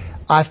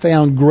 I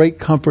found great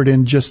comfort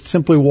in just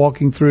simply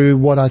walking through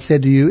what I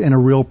said to you in a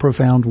real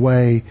profound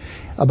way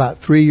about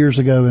 3 years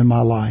ago in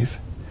my life.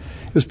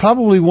 It was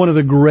probably one of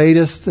the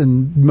greatest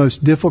and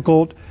most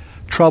difficult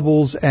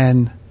troubles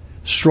and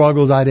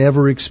struggles I'd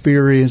ever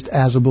experienced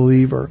as a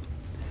believer.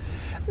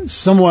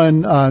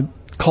 Someone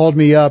called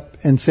me up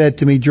and said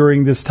to me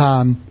during this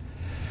time,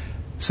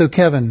 "So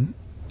Kevin,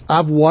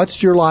 I've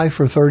watched your life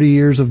for 30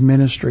 years of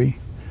ministry.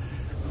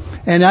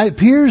 And it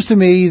appears to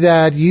me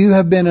that you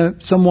have been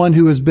someone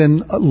who has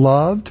been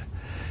loved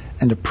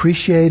and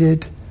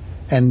appreciated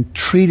and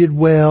treated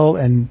well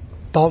and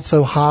thought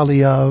so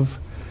highly of.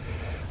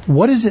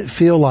 What does it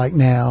feel like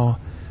now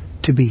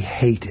to be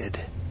hated?"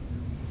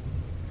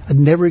 I'd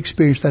never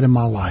experienced that in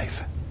my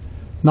life.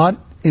 Not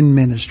in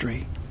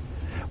ministry.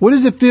 What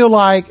does it feel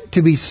like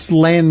to be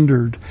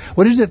slandered?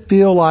 What does it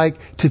feel like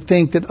to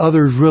think that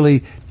others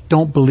really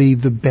don't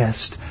believe the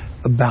best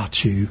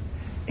about you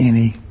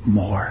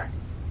anymore?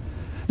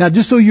 Now,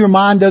 just so your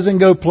mind doesn't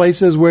go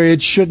places where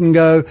it shouldn't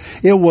go,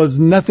 it was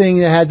nothing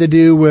that had to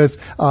do with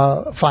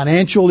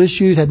financial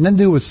issues, had nothing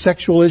to do with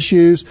sexual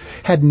issues,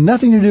 had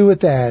nothing to do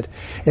with that.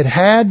 It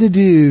had to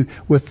do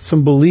with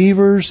some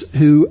believers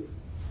who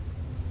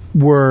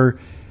were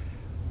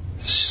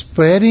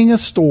spreading a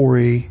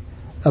story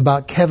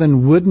about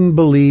Kevin wouldn't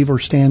believe or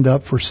stand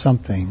up for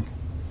something.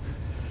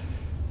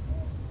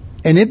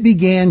 And it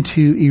began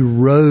to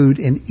erode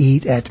and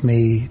eat at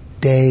me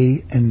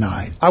day and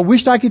night. I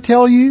wished I could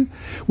tell you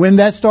when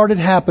that started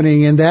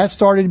happening and that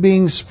started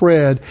being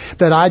spread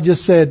that I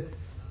just said,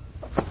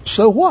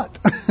 so what?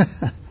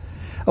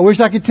 I wish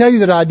I could tell you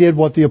that I did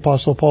what the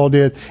Apostle Paul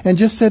did and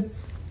just said,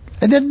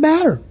 it didn't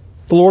matter.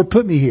 The Lord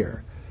put me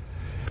here.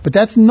 But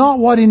that's not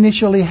what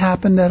initially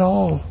happened at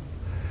all.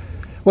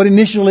 What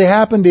initially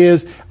happened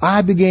is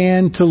I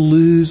began to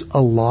lose a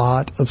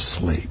lot of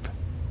sleep.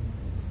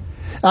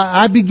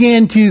 I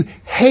began to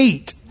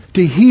hate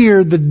to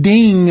hear the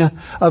ding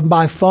of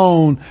my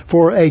phone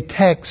for a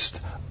text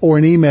or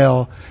an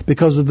email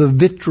because of the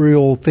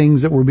vitriol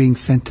things that were being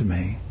sent to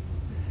me.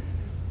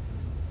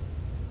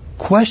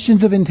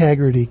 Questions of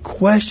integrity,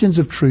 questions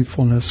of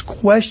truthfulness,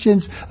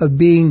 questions of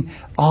being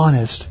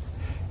honest.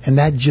 And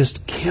that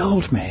just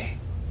killed me.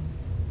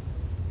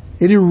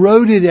 It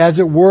eroded, as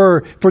it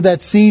were, for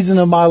that season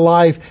of my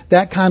life,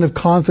 that kind of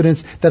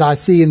confidence that I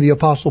see in the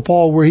Apostle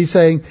Paul, where he's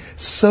saying,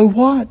 so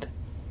what?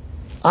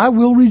 I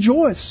will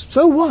rejoice.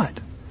 So what?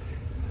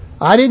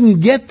 I didn't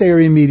get there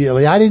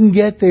immediately. I didn't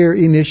get there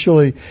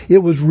initially. It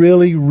was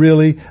really,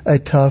 really a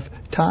tough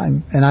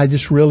time. And I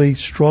just really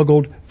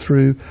struggled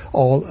through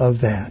all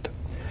of that.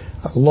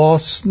 I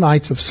lost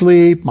nights of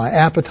sleep. My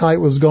appetite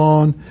was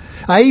gone.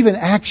 I even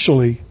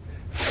actually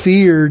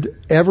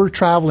feared ever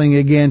traveling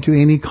again to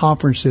any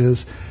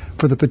conferences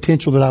for the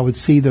potential that I would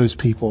see those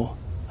people.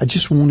 I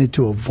just wanted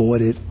to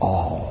avoid it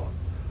all.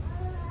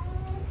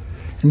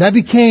 And that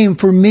became,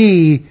 for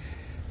me,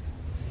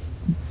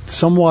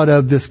 somewhat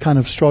of this kind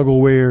of struggle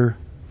where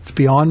it's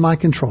beyond my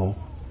control.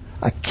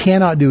 I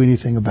cannot do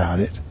anything about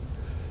it.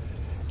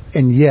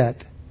 And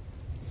yet,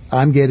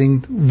 I'm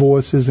getting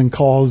voices and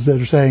calls that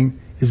are saying,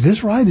 is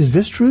this right? Is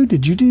this true?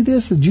 Did you do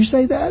this? Did you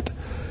say that?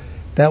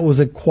 That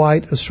was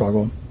quite a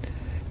struggle.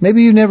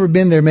 Maybe you've never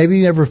been there. Maybe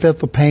you never felt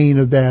the pain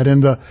of that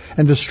and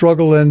the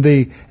struggle and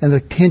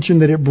the tension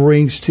that it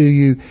brings to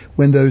you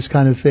when those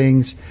kind of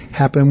things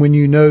happen, when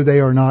you know they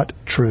are not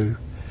true.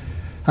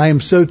 I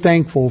am so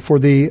thankful for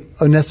the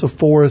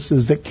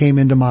Onesiphoroses that came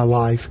into my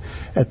life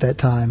at that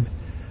time.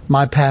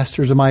 My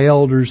pastors and my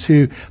elders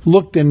who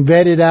looked and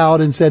vetted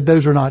out and said,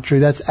 those are not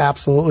true. That's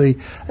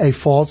absolutely a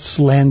false,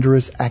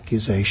 slanderous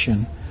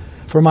accusation.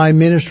 For my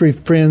ministry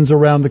friends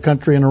around the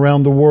country and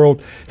around the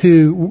world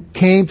who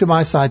came to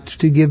my side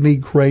to give me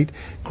great,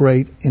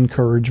 great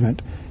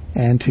encouragement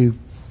and to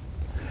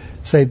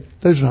say,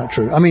 those are not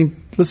true. I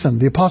mean, listen,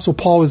 the Apostle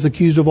Paul is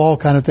accused of all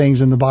kind of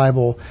things in the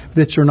Bible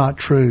that are not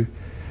true.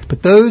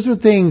 But those are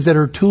things that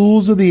are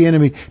tools of the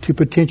enemy to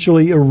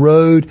potentially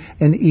erode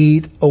and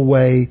eat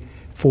away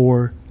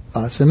for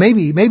us. And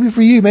maybe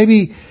for you,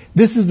 maybe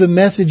this is the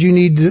message you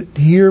need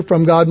to hear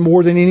from God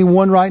more than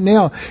anyone right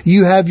now.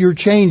 You have your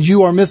chains.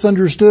 You are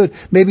misunderstood.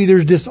 Maybe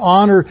there's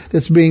dishonor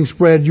that's being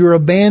spread. You're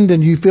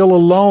abandoned. You feel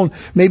alone.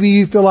 Maybe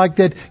you feel like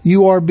that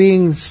you are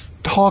being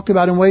talked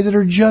about in ways that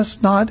are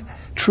just not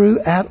true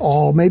at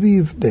all. Maybe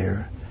you're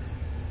there.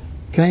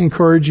 Can I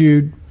encourage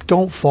you,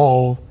 don't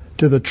fall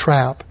to the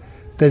trap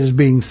that is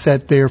being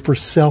set there for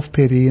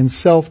self-pity and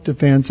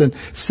self-defense and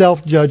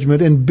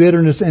self-judgment and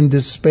bitterness and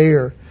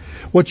despair.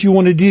 What you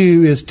want to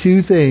do is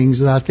two things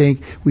that I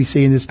think we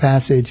see in this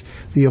passage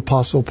the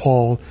Apostle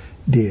Paul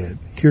did.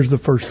 Here's the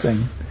first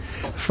thing.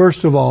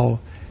 First of all,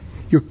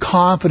 your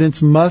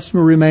confidence must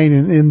remain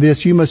in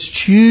this. You must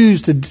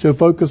choose to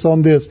focus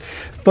on this.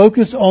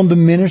 Focus on the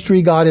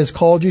ministry God has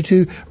called you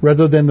to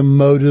rather than the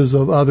motives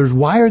of others.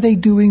 Why are they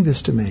doing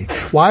this to me?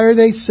 Why are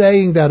they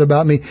saying that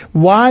about me?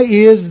 Why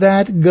is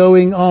that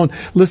going on?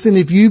 Listen,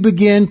 if you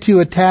begin to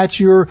attach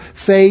your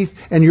faith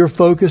and your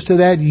focus to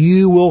that,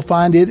 you will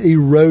find it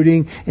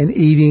eroding and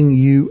eating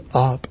you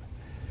up.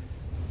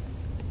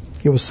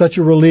 It was such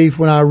a relief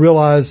when I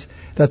realized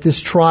that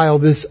this trial,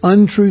 this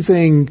untrue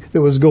thing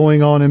that was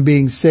going on and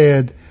being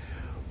said,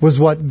 was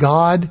what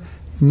God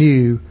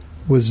knew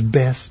was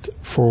best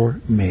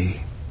for me.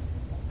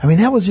 I mean,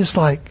 that was just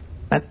like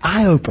an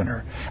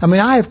eye-opener. I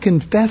mean, I have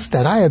confessed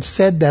that. I have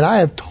said that. I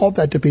have taught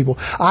that to people.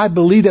 I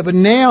believe that. But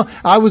now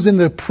I was in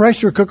the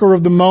pressure cooker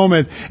of the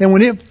moment. And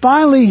when it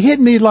finally hit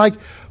me like,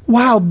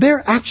 wow,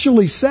 they're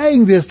actually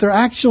saying this. They're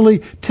actually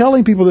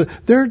telling people that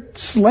they're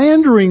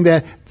slandering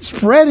that,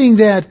 spreading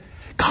that.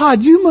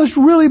 God, you must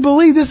really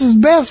believe this is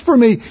best for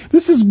me.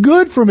 This is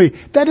good for me.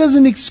 That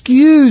doesn't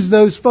excuse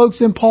those folks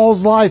in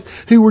Paul's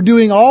life who were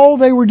doing all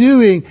they were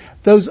doing,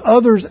 those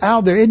others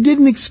out there. It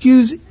didn't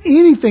excuse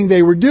anything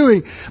they were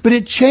doing, but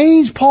it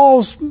changed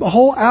Paul's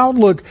whole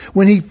outlook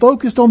when he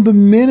focused on the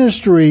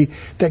ministry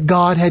that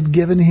God had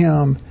given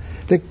him.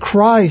 That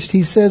Christ,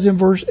 he says in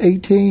verse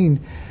 18,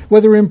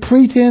 whether in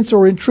pretense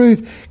or in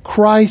truth,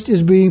 Christ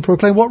is being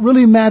proclaimed. What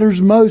really matters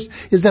most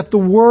is that the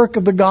work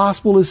of the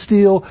gospel is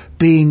still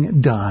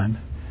being done.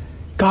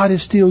 God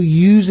is still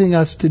using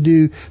us to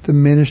do the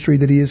ministry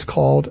that He has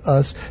called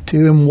us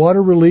to. And what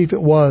a relief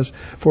it was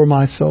for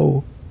my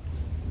soul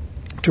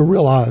to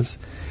realize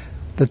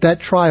that that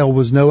trial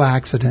was no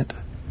accident.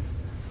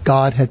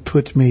 God had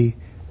put me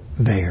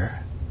there.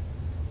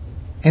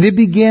 And it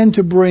began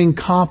to bring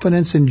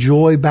confidence and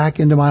joy back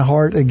into my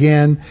heart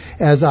again,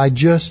 as I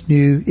just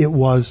knew it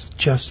was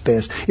just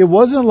best. It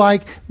wasn't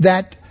like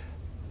that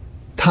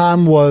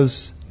time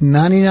was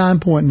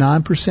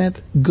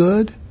 99.9%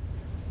 good.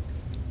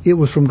 It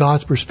was, from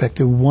God's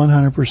perspective,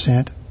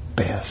 100%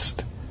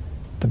 best.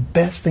 The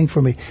best thing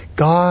for me.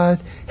 God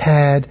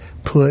had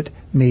put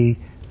me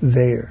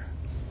there.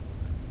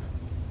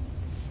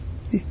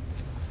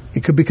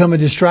 It could become a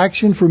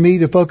distraction for me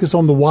to focus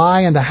on the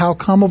why and the how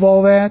come of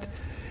all that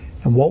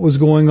and what was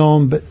going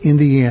on, but in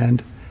the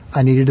end,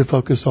 I needed to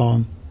focus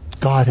on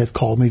God has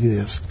called me to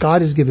this.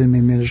 God has given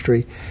me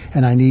ministry,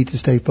 and I need to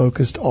stay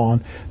focused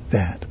on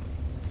that.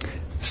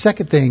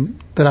 Second thing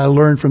that I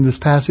learned from this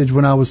passage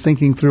when I was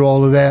thinking through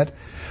all of that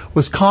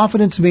was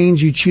confidence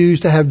means you choose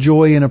to have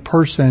joy in a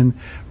person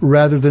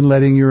rather than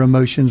letting your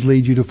emotions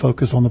lead you to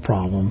focus on the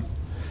problem.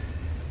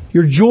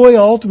 Your joy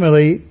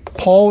ultimately,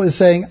 Paul is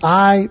saying,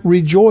 I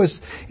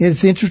rejoice. And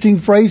it's an interesting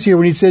phrase here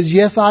when he says,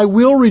 yes, I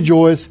will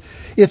rejoice.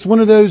 It's one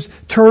of those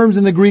terms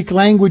in the Greek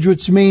language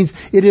which means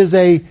it is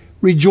a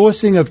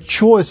rejoicing of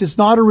choice. It's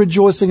not a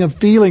rejoicing of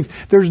feelings.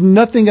 There's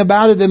nothing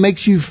about it that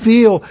makes you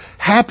feel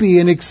happy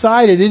and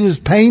excited. It is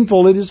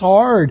painful. It is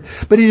hard.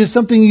 But it is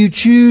something you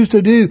choose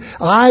to do.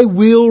 I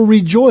will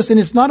rejoice. And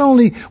it's not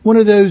only one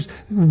of those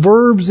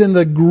verbs in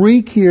the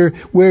Greek here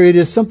where it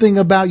is something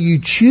about you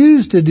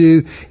choose to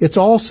do. It's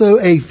also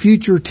a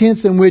future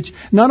tense in which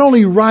not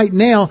only right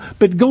now,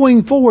 but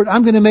going forward,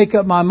 I'm going to make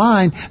up my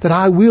mind that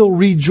I will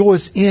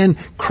rejoice in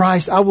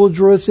Christ. I will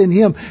rejoice in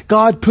Him.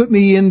 God put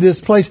me in this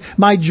place.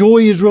 My joy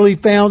is really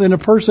found in a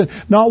person,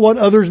 not what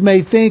others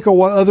may think or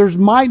what others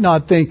might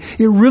not think.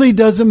 It really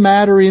doesn't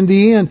matter in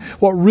the end.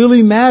 What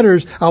really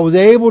matters, I was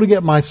able to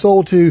get my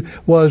soul to,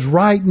 was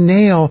right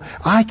now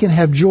I can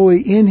have joy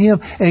in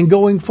Him, and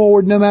going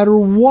forward, no matter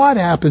what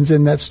happens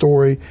in that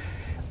story,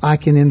 I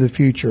can in the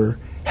future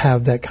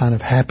have that kind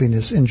of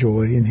happiness and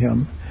joy in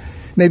Him.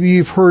 Maybe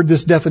you've heard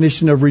this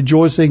definition of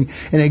rejoicing,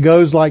 and it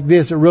goes like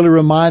this. It really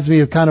reminds me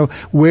of kind of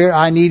where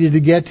I needed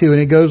to get to,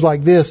 and it goes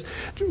like this.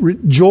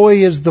 Joy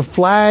is the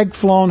flag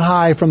flown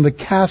high from the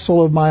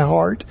castle of my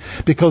heart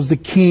because the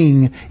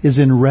King is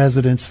in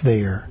residence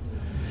there.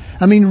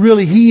 I mean,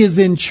 really, He is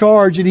in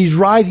charge, and He's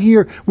right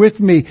here with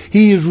me.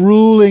 He is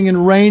ruling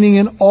and reigning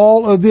in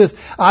all of this.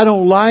 I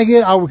don't like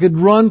it. I could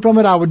run from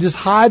it. I would just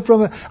hide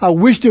from it. I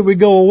wished it would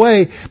go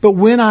away. But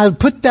when I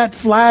put that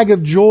flag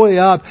of joy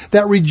up,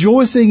 that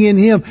rejoicing in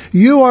Him,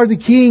 you are the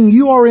King.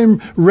 You are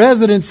in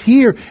residence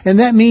here. And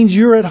that means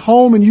you're at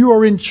home and you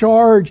are in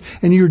charge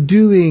and you're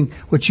doing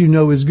what you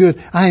know is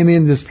good. I am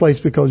in this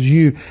place because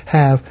you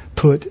have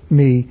put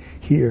me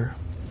here.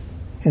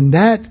 And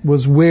that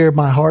was where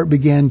my heart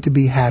began to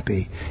be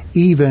happy,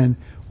 even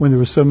when there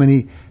were so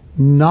many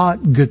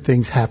not good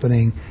things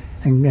happening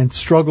and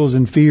struggles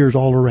and fears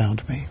all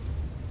around me.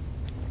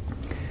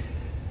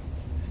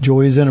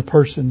 Joy is in a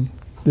person.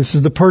 This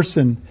is the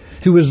person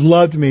who has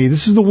loved me.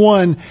 This is the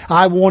one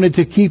I wanted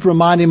to keep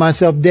reminding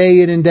myself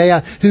day in and day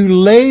out, who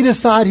laid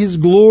aside His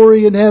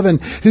glory in heaven,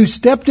 who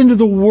stepped into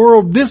the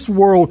world, this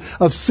world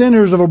of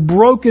sinners, of a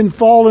broken,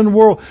 fallen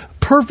world,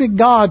 perfect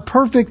God,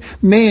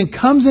 perfect man,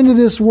 comes into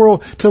this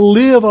world to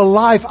live a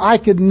life I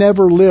could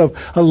never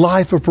live, a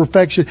life of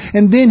perfection.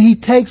 And then He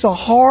takes a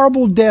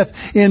horrible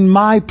death in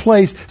my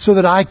place so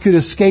that I could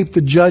escape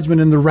the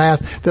judgment and the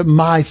wrath that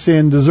my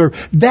sin deserved.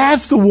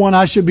 That's the one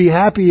I should be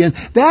happy in.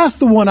 That's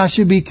the one I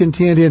should be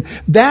content in.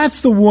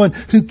 That's the one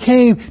who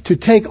came to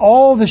take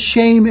all the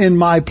shame in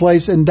my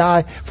place and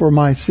die for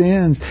my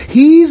sins.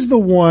 He's the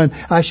one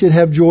I should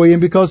have joy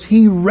in because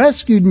He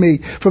rescued me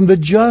from the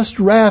just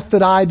wrath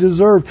that I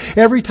deserved.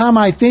 Every time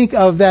I think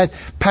of that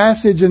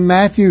passage in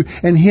Matthew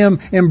and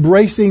Him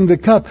embracing the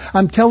cup,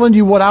 I'm telling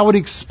you what I would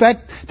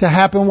expect to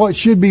happen, what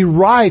should be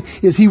right,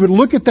 is He would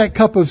look at that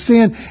cup of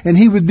sin and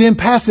He would then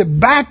pass it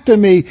back to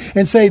me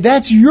and say,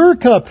 that's your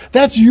cup,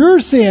 that's your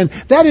sin,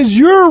 that is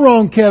your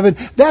wrong, Kevin,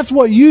 that's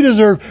what you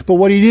deserve. But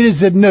what He did is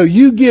said, no,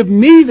 you give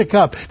me the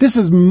cup. This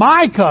is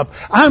my cup.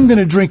 I'm going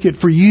to drink it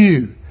for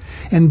you.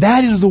 And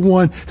that is the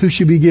one who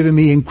should be giving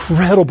me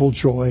incredible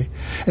joy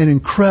and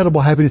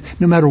incredible happiness,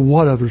 no matter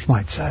what others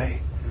might say,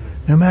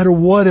 no matter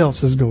what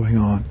else is going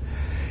on.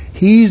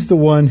 He's the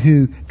one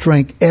who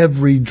drank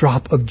every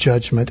drop of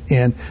judgment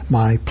in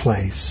my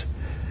place.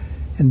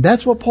 And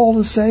that's what Paul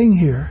is saying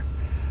here.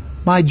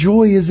 My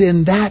joy is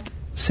in that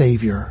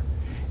Savior,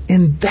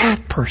 in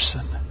that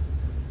person.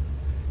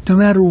 No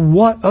matter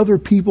what other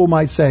people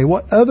might say,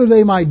 what other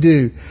they might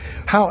do,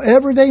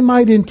 however they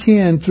might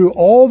intend through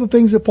all the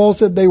things that Paul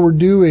said they were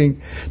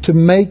doing to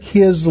make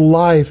his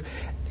life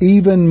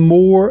even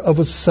more of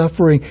a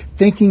suffering,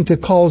 thinking to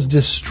cause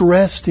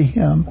distress to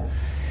him,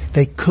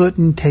 they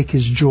couldn't take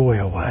his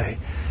joy away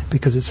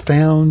because it's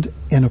found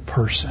in a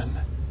person.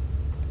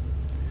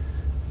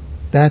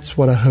 That's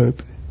what I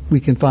hope we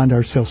can find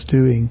ourselves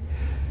doing.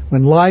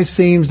 When life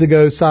seems to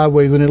go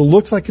sideways, when it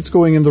looks like it's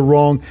going in the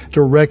wrong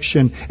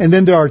direction, and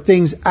then there are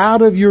things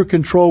out of your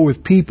control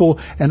with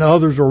people and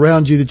others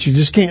around you that you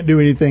just can't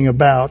do anything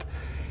about,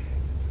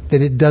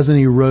 that it doesn't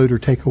erode or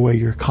take away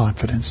your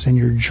confidence and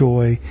your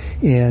joy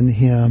in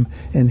Him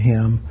and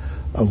Him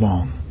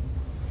alone.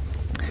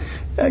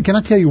 Can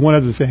I tell you one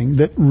other thing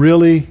that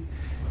really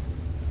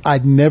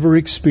I'd never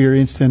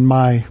experienced in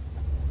my,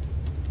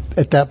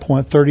 at that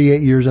point,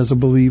 38 years as a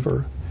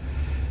believer?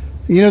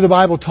 You know, the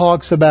Bible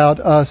talks about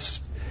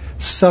us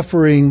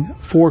suffering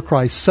for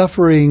Christ,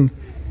 suffering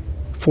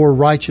for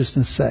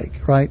righteousness'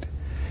 sake, right?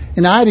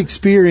 And I'd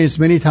experienced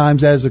many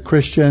times as a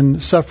Christian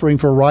suffering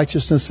for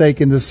righteousness'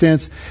 sake in the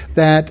sense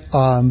that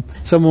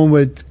someone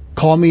would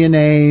call me a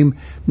name,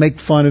 make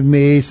fun of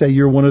me, say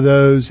you're one of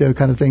those, you know,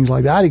 kind of things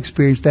like that. I'd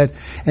experienced that,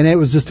 and it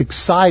was just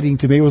exciting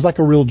to me. It was like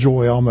a real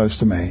joy almost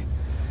to me.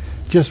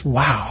 Just,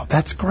 wow,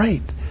 that's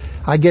great.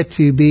 I get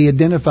to be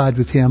identified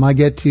with Him. I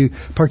get to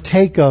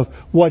partake of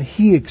what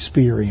He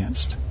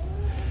experienced.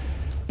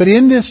 But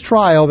in this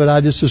trial that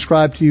I just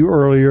described to you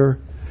earlier,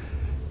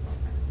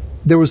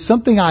 there was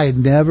something I had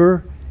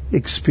never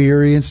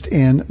experienced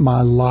in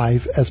my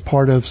life as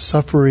part of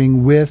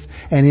suffering with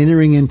and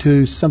entering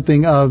into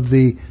something of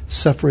the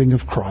suffering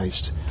of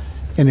Christ.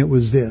 And it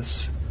was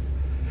this.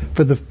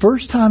 For the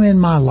first time in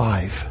my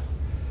life,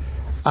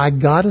 I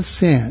got a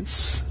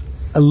sense,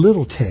 a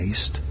little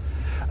taste,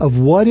 of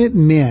what it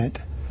meant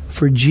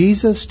for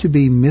Jesus to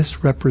be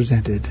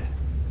misrepresented,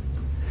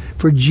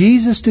 for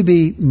Jesus to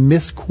be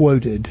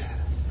misquoted,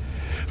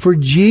 for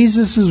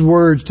Jesus'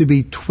 words to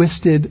be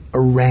twisted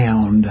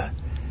around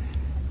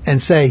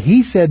and say,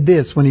 He said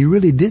this when He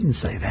really didn't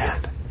say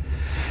that.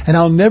 And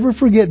I'll never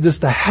forget this,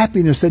 the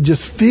happiness that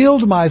just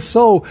filled my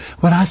soul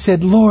when I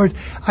said, Lord,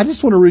 I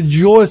just want to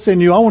rejoice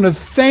in You. I want to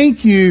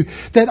thank You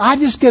that I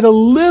just get a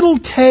little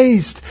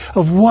taste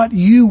of what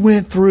You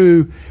went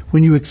through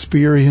when You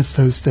experienced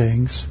those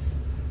things.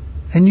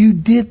 And You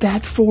did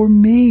that for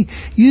me.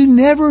 You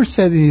never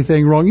said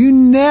anything wrong. You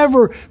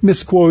never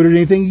misquoted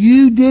anything.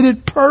 You did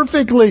it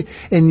perfectly.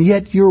 And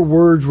yet Your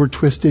words were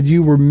twisted.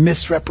 You were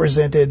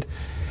misrepresented.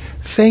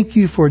 Thank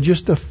You for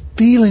just the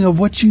feeling of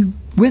what You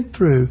went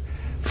through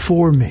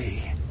for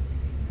me.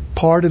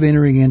 Part of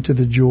entering into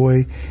the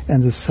joy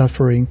and the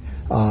suffering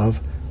of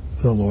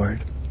the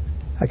Lord.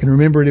 I can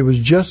remember it was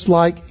just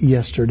like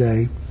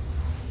yesterday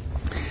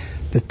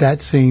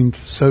that seemed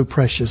so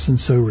precious and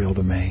so real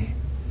to me.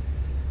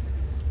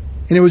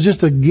 And it was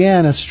just,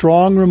 again, a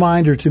strong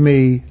reminder to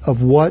me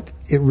of what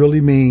it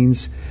really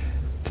means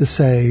to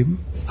say,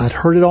 I'd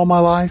heard it all my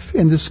life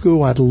in this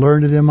school. I'd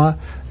learned it in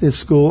this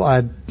school.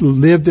 I'd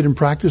lived it and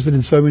practiced it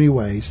in so many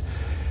ways.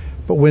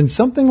 But when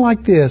something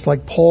like this,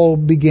 like Paul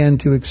began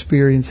to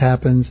experience,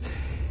 happens,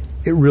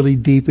 it really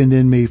deepened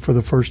in me for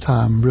the first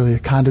time, really a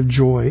kind of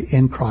joy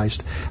in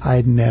Christ I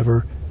had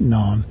never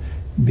known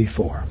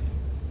before.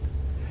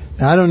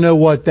 Now, I don't know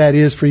what that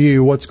is for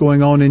you, what's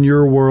going on in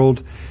your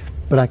world,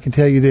 but I can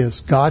tell you this,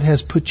 God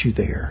has put you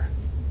there.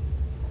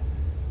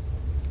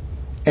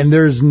 And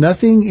there's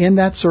nothing in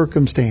that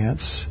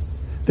circumstance,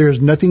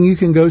 there's nothing you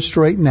can go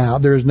straighten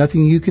out, there's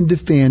nothing you can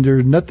defend,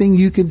 there's nothing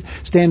you can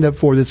stand up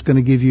for that's going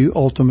to give you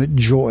ultimate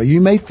joy.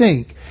 You may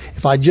think,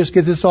 if I just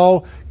get this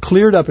all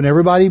cleared up and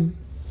everybody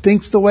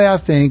thinks the way I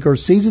think or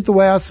sees it the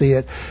way I see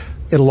it,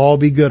 it'll all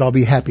be good, I'll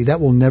be happy.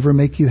 That will never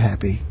make you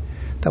happy.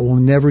 that will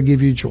never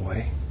give you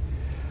joy.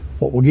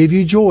 What will give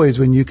you joy is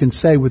when you can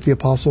say with the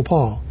Apostle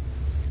Paul,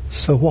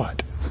 so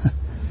what?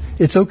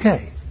 It's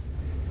okay.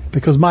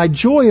 Because my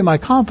joy and my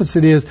confidence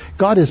is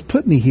God has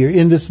put me here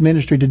in this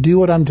ministry to do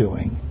what I'm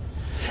doing.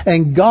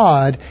 And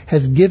God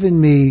has given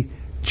me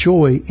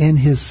joy in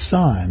His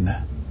Son,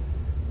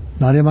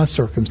 not in my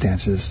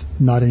circumstances,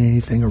 not in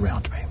anything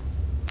around me.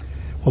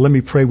 Well, let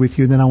me pray with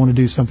you, and then I want to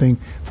do something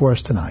for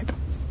us tonight.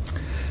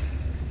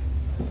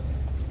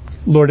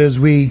 Lord, as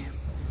we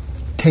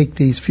take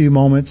these few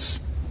moments,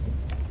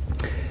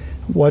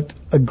 what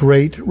a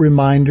great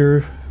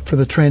reminder for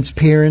the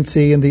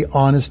transparency and the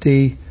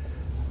honesty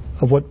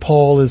of what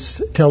Paul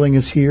is telling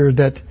us here,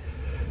 that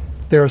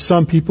there are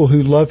some people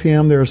who love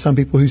him, there are some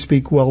people who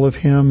speak well of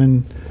him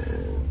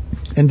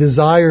and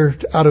desire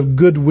out of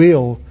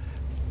goodwill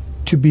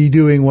to be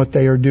doing what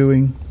they are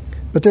doing.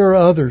 But there are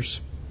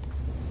others.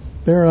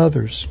 There are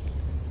others.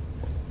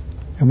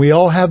 And we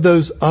all have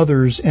those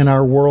others in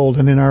our world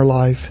and in our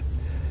life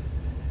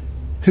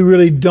who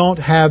really don't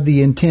have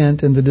the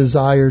intent and the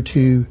desire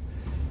to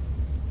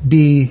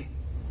be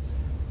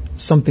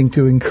something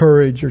to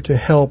encourage or to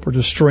help or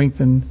to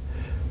strengthen.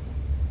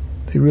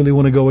 They really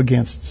want to go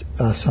against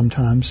us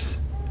sometimes.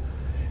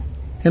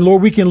 And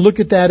Lord, we can look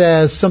at that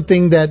as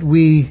something that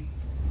we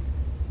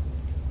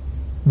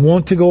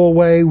want to go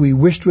away, we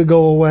wish to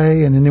go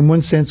away, and in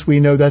one sense we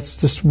know that's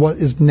just what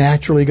is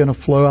naturally going to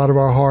flow out of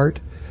our heart.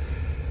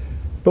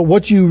 But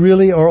what you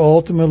really are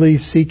ultimately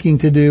seeking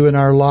to do in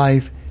our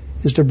life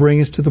is to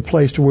bring us to the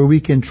place to where we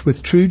can,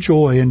 with true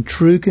joy and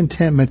true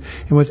contentment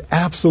and with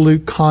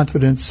absolute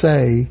confidence,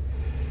 say,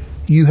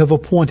 you have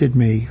appointed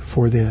me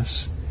for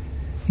this.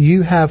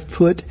 You have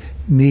put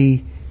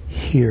me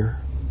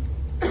here.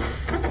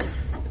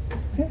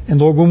 And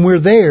Lord, when we're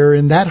there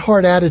in that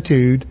heart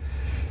attitude,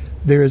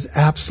 there is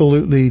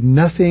absolutely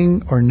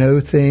nothing or no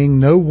thing,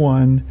 no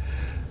one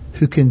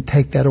who can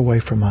take that away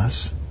from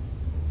us.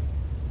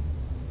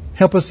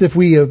 Help us if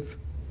we have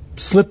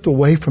slipped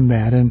away from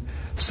that and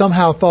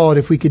somehow thought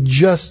if we could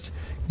just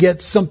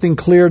get something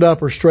cleared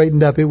up or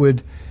straightened up, it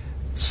would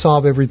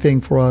solve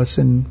everything for us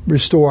and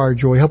restore our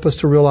joy. Help us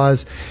to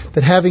realize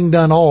that having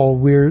done all,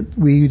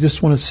 we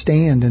just want to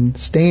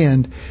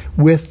stand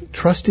with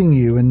trusting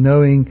you and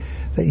knowing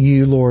that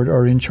you, Lord,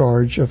 are in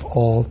charge of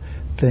all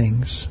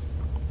things.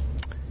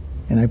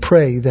 And I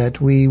pray that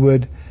we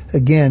would,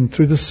 again,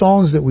 through the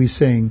songs that we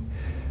sing,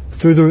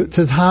 through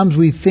the times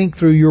we think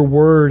through your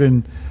word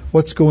and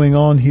what's going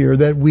on here,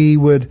 that we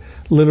would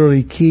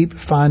literally keep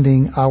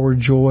finding our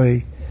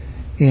joy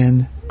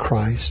in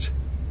Christ.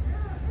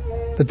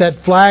 That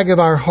flag of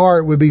our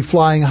heart would be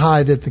flying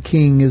high, that the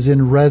King is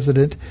in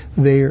resident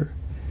there.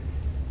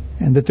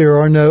 And that there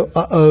are no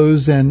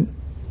uh-ohs and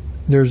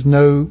there's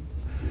no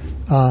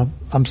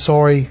I'm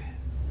sorry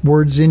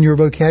words in your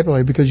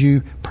vocabulary, because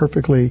you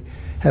perfectly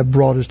have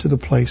brought us to the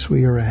place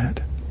we are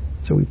at.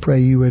 So we pray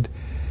you would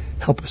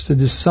help us to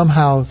just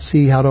somehow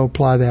see how to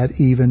apply that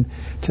even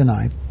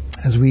tonight.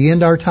 As we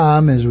end our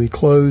time, as we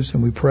close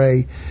and we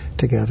pray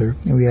together,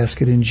 and we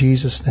ask it in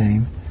Jesus'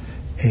 name,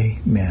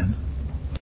 amen.